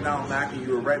you right now, Mac, and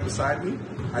you were right beside me,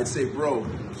 I'd say, bro,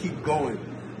 keep going.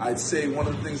 I'd say one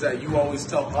of the things that you always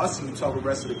tell us and you tell the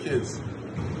rest of the kids,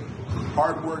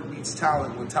 hard work beats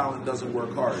talent when talent doesn't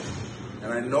work hard.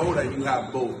 And I know that you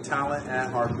have both talent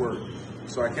and hard work.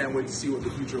 So I can't wait to see what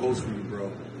the future holds for you,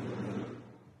 bro.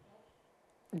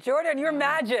 Jordan, you're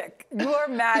magic. You're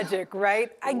magic,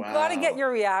 right? I gotta get your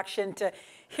reaction to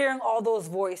hearing all those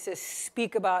voices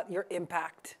speak about your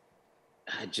impact.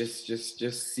 Just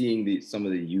seeing some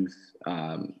of the youth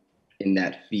in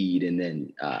that feed, and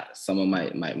then some of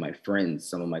my friends,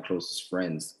 some of my closest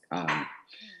friends,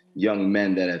 young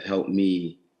men that have helped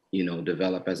me, you know,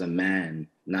 develop as a man,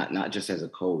 not just as a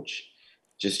coach.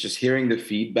 Just hearing the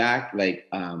feedback, like,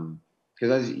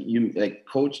 because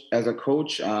as a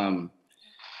coach,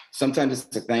 sometimes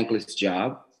it's a thankless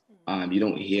job. You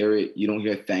don't hear it. You don't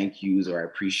hear thank yous or I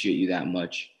appreciate you that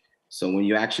much. So when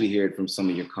you actually hear it from some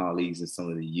of your colleagues and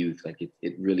some of the youth, like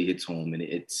it really hits home, and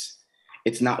it's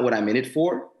not what I'm in it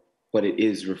for, but it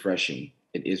is refreshing.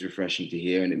 It is refreshing to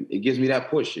hear, and it gives me that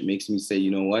push. It makes me say,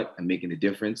 you know what, I'm making a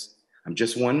difference. I'm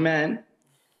just one man,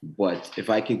 but if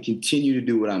I can continue to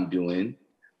do what I'm doing,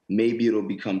 maybe it'll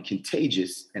become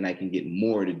contagious and I can get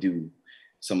more to do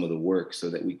some of the work so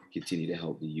that we can continue to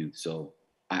help the youth. So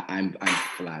I'm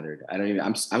flattered.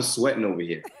 I'm sweating over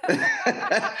here.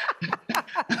 I'm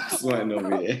sweating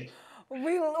over here.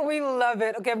 We love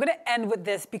it. Okay, I'm going to end with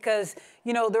this because,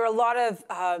 you know, there are a lot of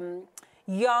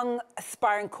young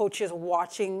aspiring coaches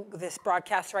watching this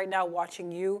broadcast right now, watching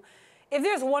you. If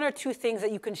there's one or two things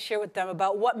that you can share with them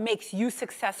about what makes you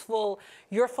successful,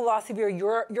 your philosophy or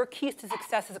your keys to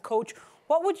success as a coach,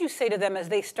 what would you say to them as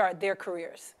they start their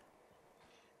careers?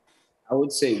 I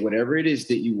would say whatever it is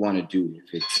that you want to do,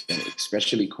 if it's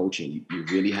especially coaching, you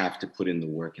really have to put in the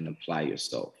work and apply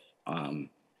yourself.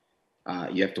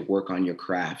 You have to work on your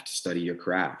craft, study your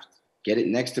craft, get it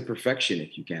next to perfection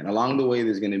if you can. Along the way,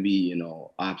 there's going to be, you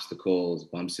know, obstacles,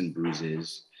 bumps and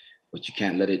bruises, but you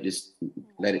can't let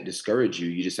it discourage you.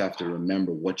 You just have to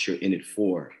remember what you're in it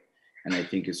for. And I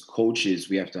think as coaches,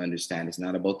 we have to understand it's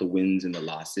not about the wins and the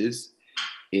losses.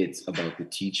 It's about the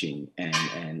teaching and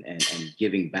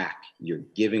giving back. You're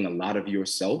giving a lot of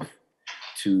yourself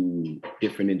to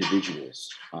different individuals.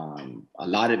 A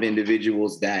lot of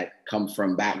individuals that come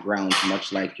from backgrounds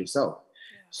much like yourself.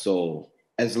 So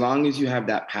as long as you have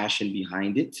that passion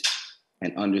behind it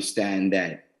and understand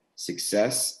that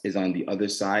success is on the other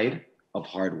side of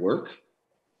hard work,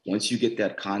 once you get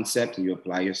that concept and you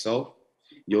apply yourself,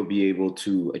 you'll be able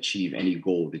to achieve any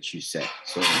goal that you set.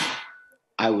 So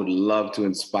I would love to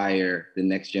inspire the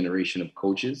next generation of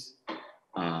coaches.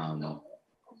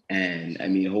 And I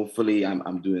mean, hopefully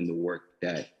I'm doing the work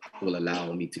that will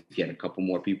allow me to get a couple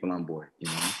more people on board,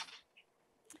 you know?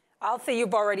 I'll say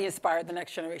you've already inspired the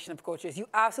next generation of coaches. You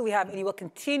absolutely have, and you will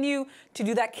continue to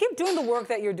do that. Keep doing the work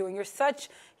that you're doing. You're such,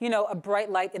 you know, a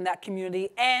bright light in that community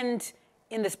and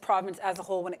in this province as a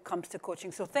whole when it comes to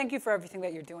coaching. So thank you for everything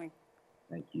that you're doing.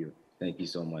 Thank you. Thank you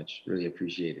so much. Really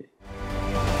appreciate it.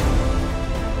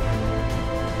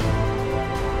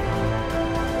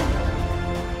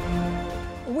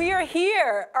 We are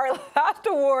here, our last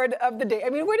award of the day.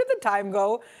 I mean, where did the time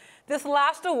go? This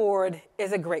last award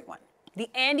is a great one. The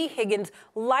Andy Higgins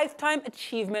Lifetime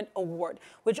Achievement Award,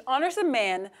 which honors a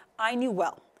man I knew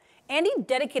well. Andy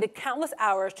dedicated countless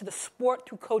hours to the sport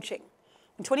through coaching.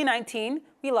 In 2019,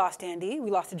 we lost Andy,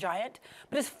 we lost a giant,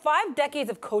 but his 5 decades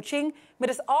of coaching made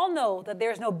us all know that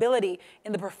there is nobility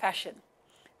in the profession.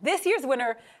 This year's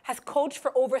winner has coached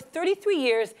for over 33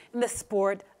 years in the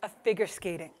sport of figure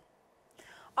skating.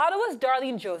 Ottawa's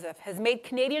Darlene Joseph has made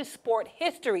Canadian sport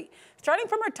history, starting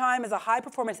from her time as a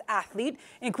high-performance athlete,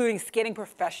 including skating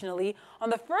professionally on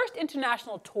the first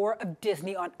international tour of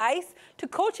Disney on Ice, to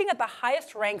coaching at the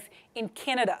highest ranks in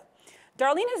Canada.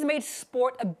 Darlene has made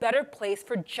sport a better place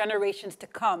for generations to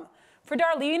come. For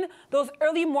Darlene, those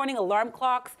early morning alarm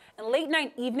clocks and late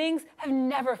night evenings have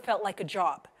never felt like a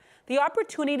job. The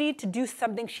opportunity to do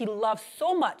something she loves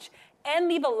so much and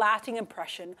leave a lasting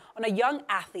impression on a young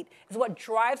athlete is what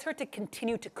drives her to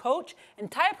continue to coach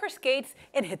and tie up her skates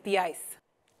and hit the ice.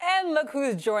 And look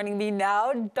who's joining me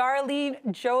now,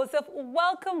 Darlene Joseph.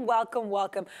 Welcome, welcome,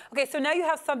 welcome. Okay, so now you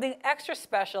have something extra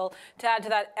special to add to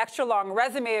that extra long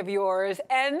resume of yours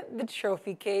and the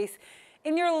trophy case.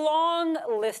 In your long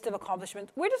list of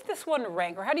accomplishments, where does this one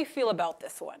rank, or how do you feel about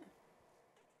this one?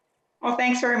 Well,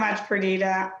 thanks very much,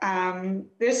 Perdita.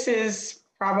 This is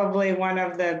probably one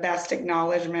of the best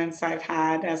acknowledgements I've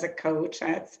had as a coach.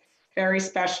 It's very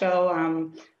special.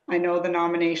 I know the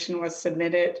nomination was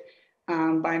submitted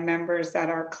by members at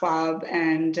our club,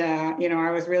 and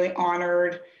I was really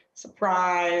honored,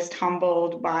 surprised,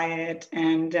 humbled by it.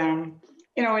 And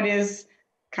it is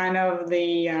kind of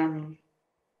the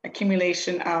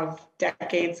accumulation of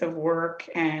decades of work,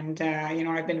 and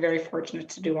I've been very fortunate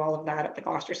to do all of that at the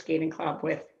Gloucester Skating Club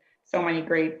with so many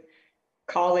great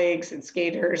colleagues and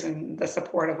skaters and the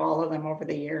support of all of them over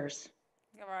the years.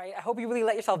 All right, I hope you really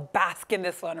let yourself bask in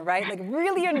this one, right? Like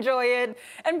really enjoy it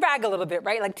and brag a little bit,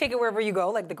 right? Like take it wherever you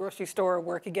go, like the grocery store or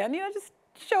work again, just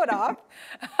show it off.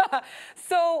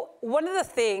 So one of the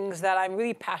things that I'm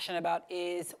really passionate about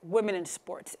is women in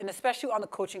sports, and especially on the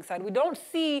coaching side. We don't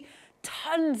see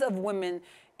tons of women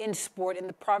in sport in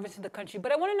the province of the country,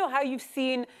 but I want to know how you've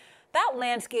seen that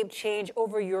landscape change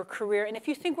over your career, and if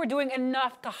you think we're doing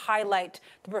enough to highlight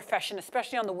the profession,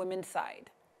 especially on the women's side.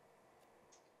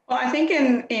 Well, I think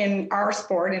in our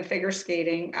sport, in figure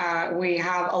skating, we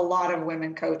have a lot of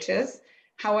women coaches.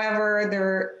 However,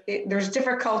 there's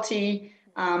difficulty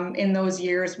in those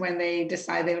years when they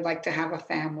decide they would like to have a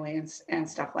family and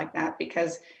stuff like that,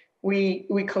 because we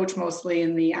coach mostly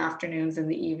in the afternoons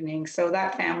and the evenings. So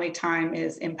that family time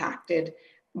is impacted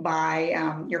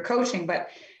by your coaching. But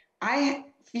I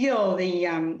feel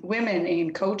the women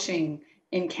in coaching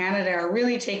in Canada are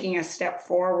really taking a step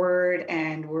forward,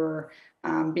 and we're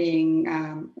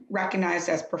being recognized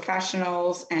as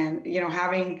professionals, and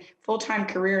having full-time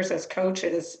careers as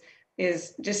coaches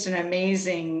is just an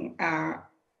amazing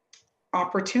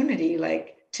opportunity.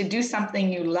 Like, to do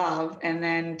something you love and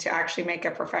then to actually make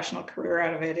a professional career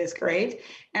out of it is great.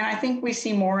 And I think we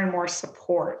see more and more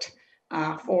support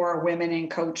for women in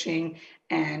coaching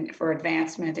and for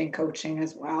advancement in coaching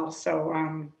as well. So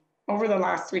over the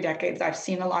last 3 decades, I've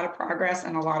seen a lot of progress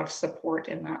and a lot of support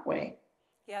in that way.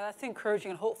 Yeah, that's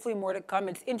encouraging, and hopefully more to come.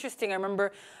 It's interesting. I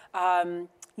remember,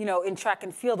 in track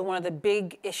and field, one of the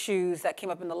big issues that came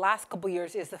up in the last couple of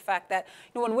years is the fact that,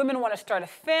 when women want to start a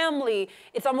family,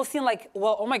 it's almost seen like,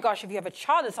 well, oh my gosh, if you have a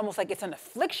child, it's almost like it's an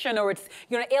affliction, or it's,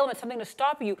 an ailment, something to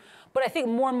stop you. But I think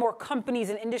more and more companies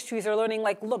and industries are learning,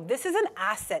 like, look, this is an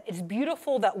asset. It's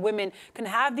beautiful that women can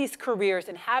have these careers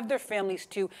and have their families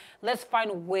too. Let's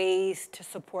find ways to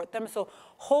support them. So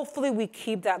hopefully we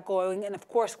keep that going. And of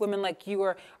course, women like you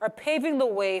are paving the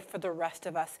way for the rest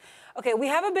of us. Okay, we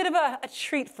have a bit of a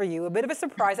treat for you, a bit of a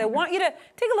surprise. I want you to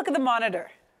take a look at the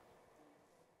monitor.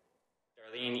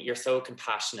 Darlene, you're so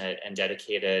compassionate and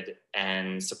dedicated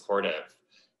and supportive.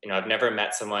 I've never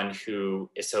met someone who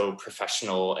is so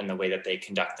professional in the way that they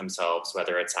conduct themselves,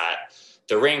 whether it's at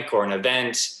the rink or an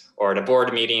event or at a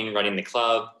board meeting, running the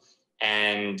club.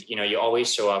 And, you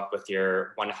always show up with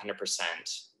your 100%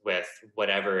 with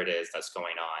whatever it is that's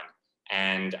going on.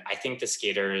 And I think the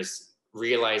skaters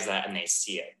realize that and they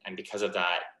see it. And because of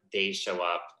that, they show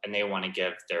up and they want to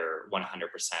give their 100%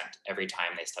 every time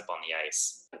they step on the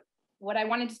ice. What I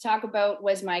wanted to talk about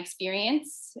was my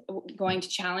experience going to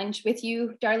challenge with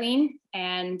you, Darlene,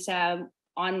 and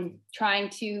on trying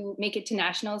to make it to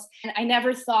nationals. And I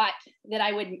never thought that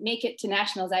I would make it to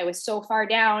nationals. I was so far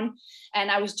down, and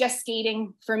I was just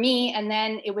skating for me. And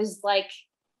then it was like,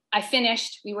 I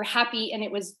finished, we were happy, and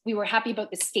we were happy about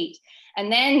the skate.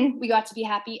 And then we got to be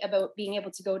happy about being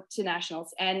able to go to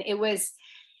nationals. And it was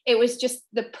just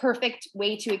the perfect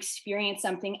way to experience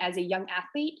something as a young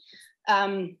athlete,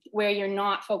 where you're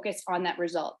not focused on that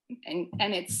result. And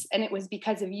it was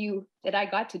because of you that I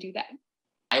got to do that.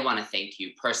 I want to thank you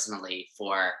personally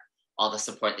for all the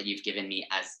support that you've given me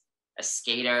as a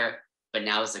skater, but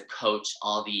now as a coach,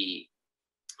 all the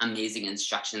amazing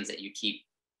instructions that you keep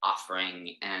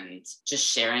offering and just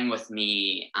sharing with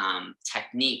me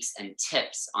techniques and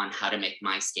tips on how to make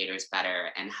my skaters better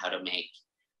and how to make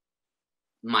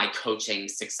my coaching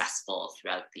successful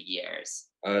throughout the years.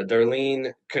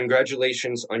 Darlene,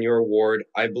 congratulations on your award.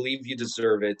 I believe you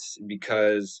deserve it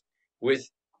because with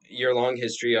your long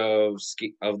history of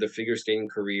the figure skating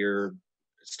career,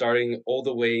 starting all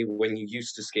the way when you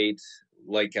used to skate,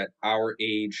 like at our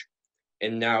age,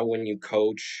 and now when you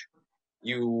coach,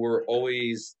 you were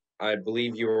always, I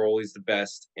believe you were always the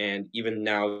best, and even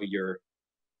now you're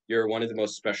one of the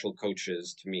most special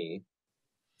coaches to me.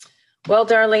 Well,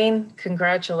 Darlene,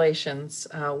 congratulations.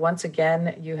 Once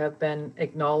again, you have been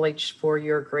acknowledged for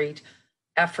your great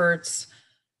efforts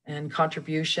and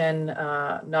contribution,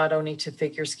 not only to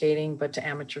figure skating, but to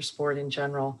amateur sport in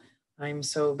general. I'm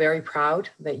so very proud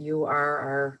that you are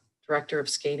our director of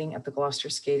skating at the Gloucester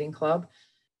Skating Club.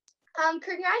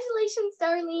 Congratulations,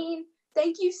 Darlene.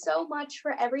 Thank you so much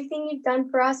for everything you've done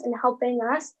for us and helping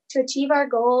us to achieve our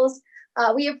goals.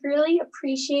 We really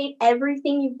appreciate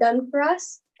everything you've done for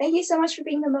us. Thank you so much for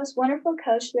being the most wonderful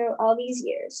coach throughout all these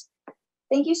years.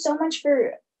 Thank you so much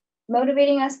for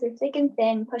motivating us through thick and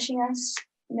thin, pushing us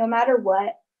no matter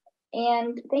what.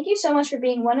 And thank you so much for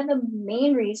being one of the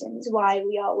main reasons why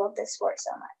we all love this sport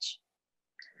so much.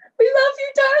 We love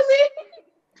you, darling.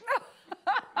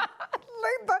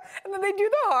 And then they do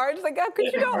the hearts. Like, how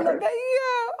could you not love that?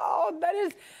 Yeah. Oh, that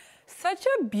is such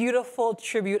a beautiful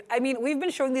tribute. I mean, we've been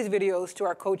showing these videos to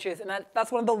our coaches, and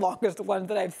that's one of the longest ones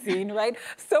that I've seen, right?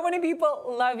 So many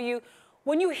people love you.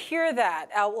 When you hear that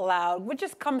out loud, what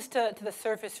just comes to the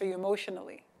surface for you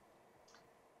emotionally?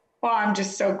 Well, I'm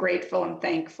just so grateful and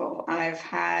thankful. I've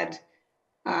had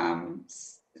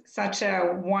such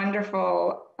a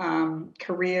wonderful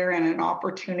career and an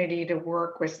opportunity to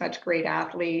work with such great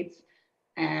athletes,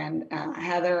 and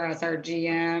Heather as our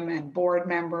GM and board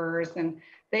members, and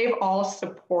they've all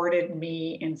supported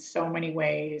me in so many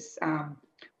ways.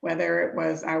 Whether it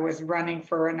was I was running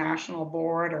for a national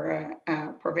board or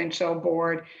a provincial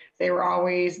board, they were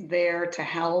always there to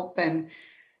help, and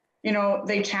you know,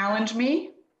 they challenge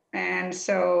me. And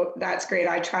so that's great.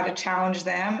 I try to challenge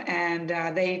them, and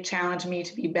they challenge me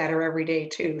to be better every day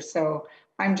too. So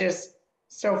I'm just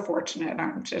so fortunate.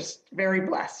 I'm just very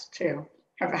blessed to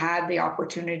have had the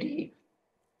opportunity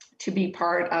to be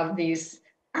part of these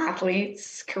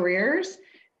athletes' careers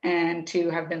and to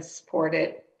have been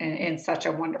supported in such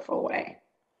a wonderful way.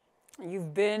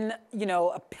 You've been, you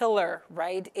know, a pillar,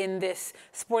 right, in this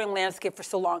sporting landscape for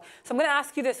so long. So I'm going to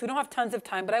ask you this. We don't have tons of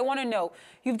time, but I want to know,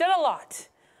 you've done a lot.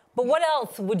 But what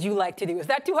else would you like to do? Is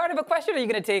that too hard of a question, or are you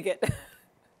going to take it?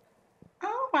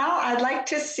 Oh, well, I'd like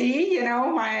to see, you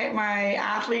know, my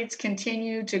athletes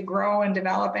continue to grow and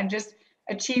develop and just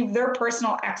achieve their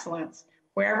personal excellence,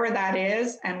 wherever that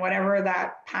is and whatever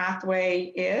that pathway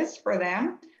is for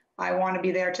them. I want to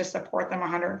be there to support them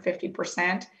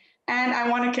 150%. And I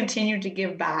want to continue to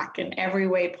give back in every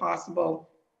way possible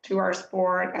to our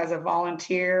sport as a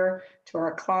volunteer, to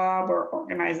our club or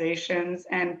organizations,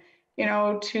 and you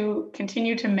know, to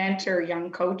continue to mentor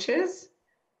young coaches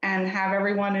and have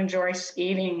everyone enjoy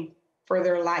skating for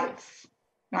their life,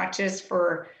 not just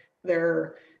for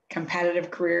their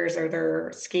competitive careers or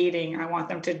their skating. I want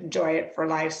them to enjoy it for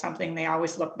life, something they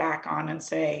always look back on and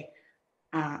say,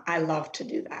 I love to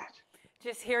do that.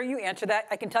 Just hear you answer that.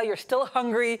 I can tell you're still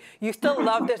hungry. You still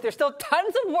love this. There's still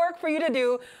tons of work for you to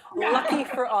do. Lucky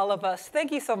for all of us.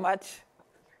 Thank you so much.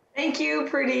 Thank you,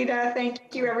 Perdita.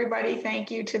 Thank you, everybody. Thank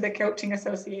you to the Coaching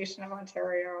Association of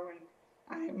Ontario.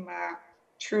 And I'm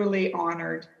truly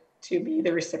honored to be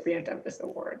the recipient of this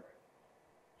award.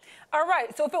 All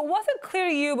right. So if it wasn't clear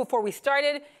to you before we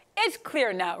started, it's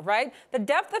clear now, right? The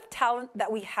depth of talent that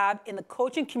we have in the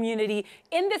coaching community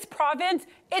in this province,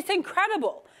 it's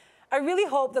incredible. I really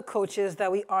hope the coaches that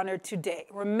we honored today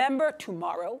remember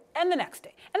tomorrow and the next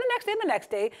day, and the next day and the next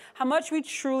day, how much we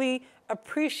truly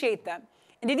appreciate them.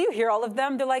 And did you hear all of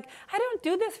them? They're like, I don't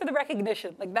do this for the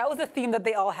recognition. Like, that was a theme that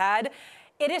they all had.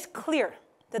 It is clear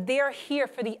that they are here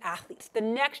for the athletes, the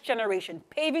next generation,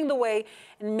 paving the way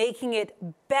and making it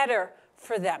better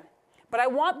for them. But I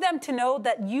want them to know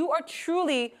that you are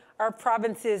truly our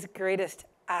province's greatest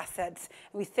assets.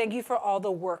 And we thank you for all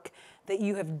the work that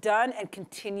you have done and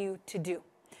continue to do.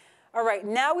 All right,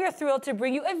 now we are thrilled to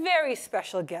bring you a very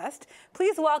special guest.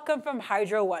 Please welcome from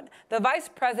Hydro One, the Vice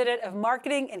President of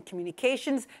Marketing and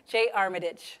Communications, Jay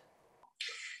Armitage.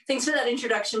 Thanks for that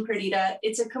introduction, Perdita.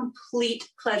 It's a complete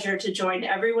pleasure to join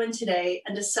everyone today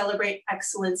and to celebrate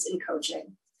excellence in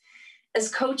coaching. As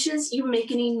coaches, you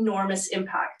make an enormous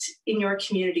impact in your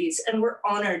communities, and we're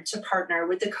honored to partner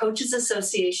with the Coaches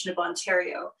Association of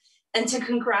Ontario and to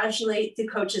congratulate the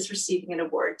coaches receiving an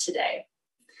award today.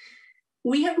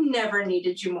 We have never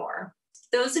needed you more.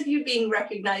 Those of you being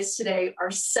recognized today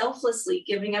are selflessly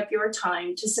giving up your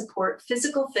time to support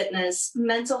physical fitness,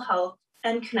 mental health,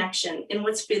 and connection in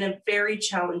what's been a very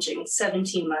challenging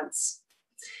 17 months.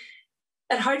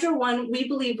 At Hydro One, we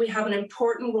believe we have an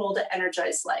important role to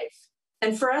energize life.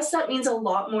 And for us, that means a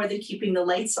lot more than keeping the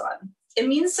lights on. It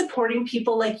means supporting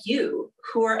people like you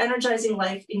who are energizing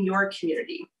life in your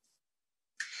community.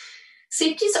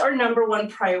 Safety is our #1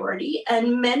 priority,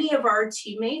 and many of our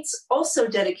teammates also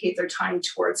dedicate their time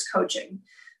towards coaching.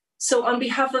 So on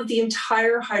behalf of the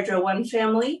entire Hydro One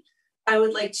family, I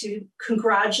would like to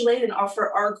congratulate and offer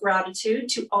our gratitude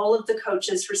to all of the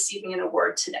coaches receiving an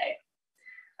award today.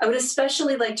 I would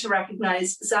especially like to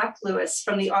recognize Zach Lewis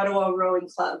from the Ottawa Rowing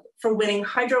Club for winning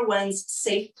Hydro One's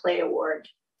Safe Play Award.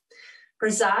 For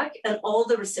Zach and all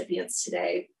the recipients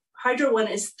today, Hydro One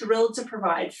is thrilled to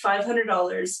provide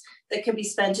 $500 that can be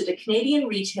spent at a Canadian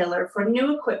retailer for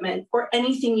new equipment or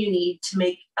anything you need to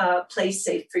make play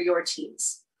safe for your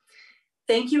teams.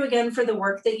 Thank you again for the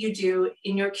work that you do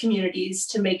in your communities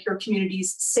to make your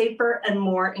communities safer and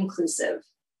more inclusive.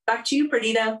 Back to you,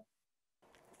 Perdita.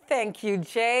 Thank you,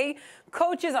 Jay.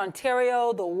 Coaches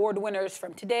Ontario, the award winners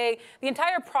from today, the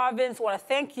entire province want to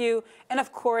thank you, and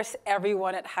of course,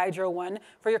 everyone at Hydro One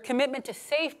for your commitment to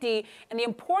safety and the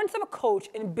importance of a coach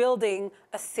in building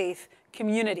a safe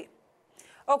community.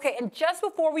 Okay, and just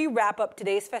before we wrap up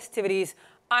today's festivities,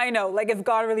 I know, like it's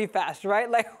gone really fast, right?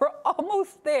 Like we're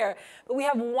almost there, but we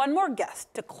have one more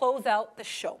guest to close out the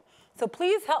show. So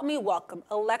please help me welcome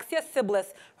Alexia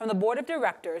Siblis from the Board of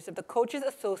Directors of the Coaches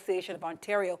Association of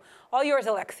Ontario. All yours,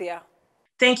 Alexia.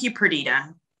 Thank you,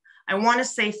 Perdita. I want to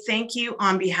say thank you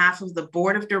on behalf of the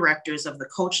Board of Directors of the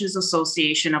Coaches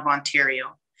Association of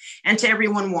Ontario and to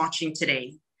everyone watching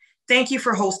today. Thank you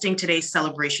for hosting today's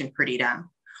celebration, Perdita.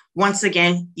 Once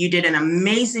again, you did an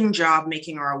amazing job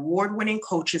making our award-winning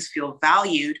coaches feel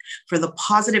valued for the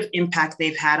positive impact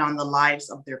they've had on the lives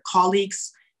of their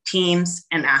colleagues, teams,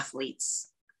 and athletes.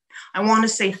 I want to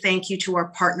say thank you to our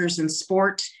partners in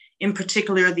sport, in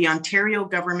particular the Ontario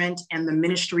government and the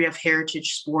Ministry of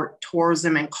Heritage, Sport,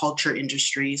 Tourism, and Culture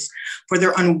Industries for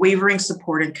their unwavering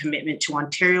support and commitment to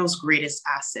Ontario's greatest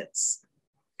assets,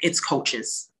 its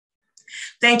coaches.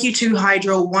 Thank you to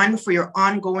Hydro One for your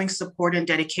ongoing support and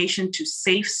dedication to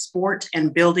safe sport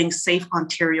and building safe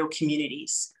Ontario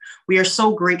communities. We are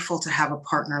so grateful to have a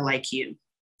partner like you.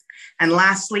 And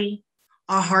lastly,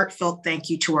 a heartfelt thank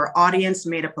you to our audience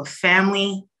made up of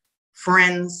family,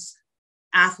 friends,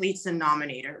 athletes, and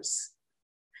nominators.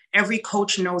 Every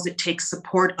coach knows it takes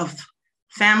support of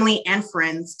family and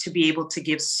friends to be able to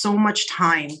give so much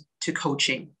time to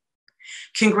coaching.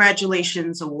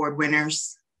 Congratulations, award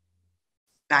winners.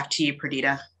 Back to you,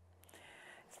 Perdita.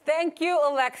 Thank you,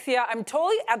 Alexia. I'm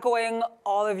totally echoing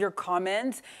all of your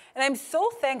comments, and I'm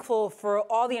so thankful for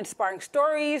all the inspiring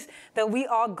stories that we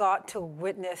all got to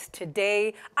witness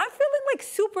today. I'm feeling like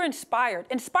super inspired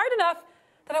enough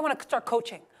that I want to start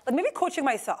coaching. Like maybe coaching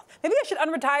myself. Maybe I should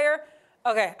unretire.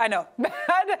 Okay, I know,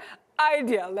 bad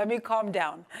idea. Let me calm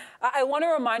down. I want to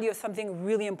remind you of something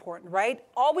really important, right?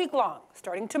 All week long,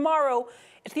 starting tomorrow,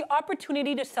 it's the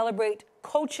opportunity to celebrate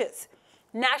coaches.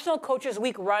 National Coaches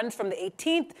Week runs from the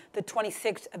 18th to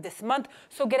 26th of this month,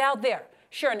 so get out there,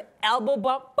 share an elbow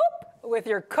bump with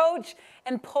your coach,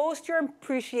 and post your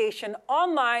appreciation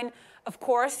online. Of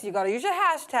course, you gotta use a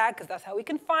hashtag, because that's how we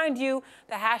can find you,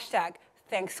 the hashtag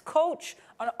 #ThanksCoach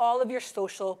on all of your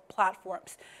social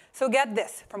platforms. So get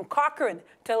this, from Cochrane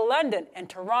to London and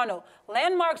Toronto,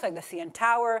 landmarks like the CN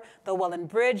Tower, the Welland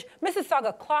Bridge,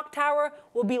 Mississauga Clock Tower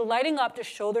will be lighting up to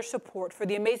show their support for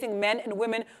the amazing men and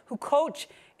women who coach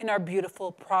in our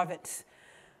beautiful province.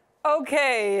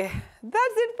 Okay,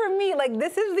 that's it for me. Like,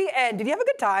 this is the end. Did you have a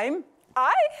good time?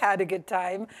 I had a good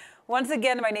time. Once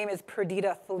again, my name is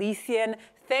Perdita Felicien.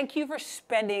 Thank you for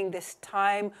spending this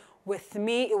time with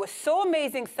me. It was so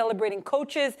amazing celebrating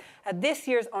coaches at this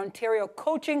year's Ontario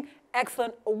Coaching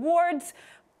Excellence Awards.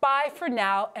 Bye for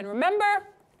now. And remember,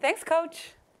 thanks,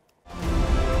 Coach.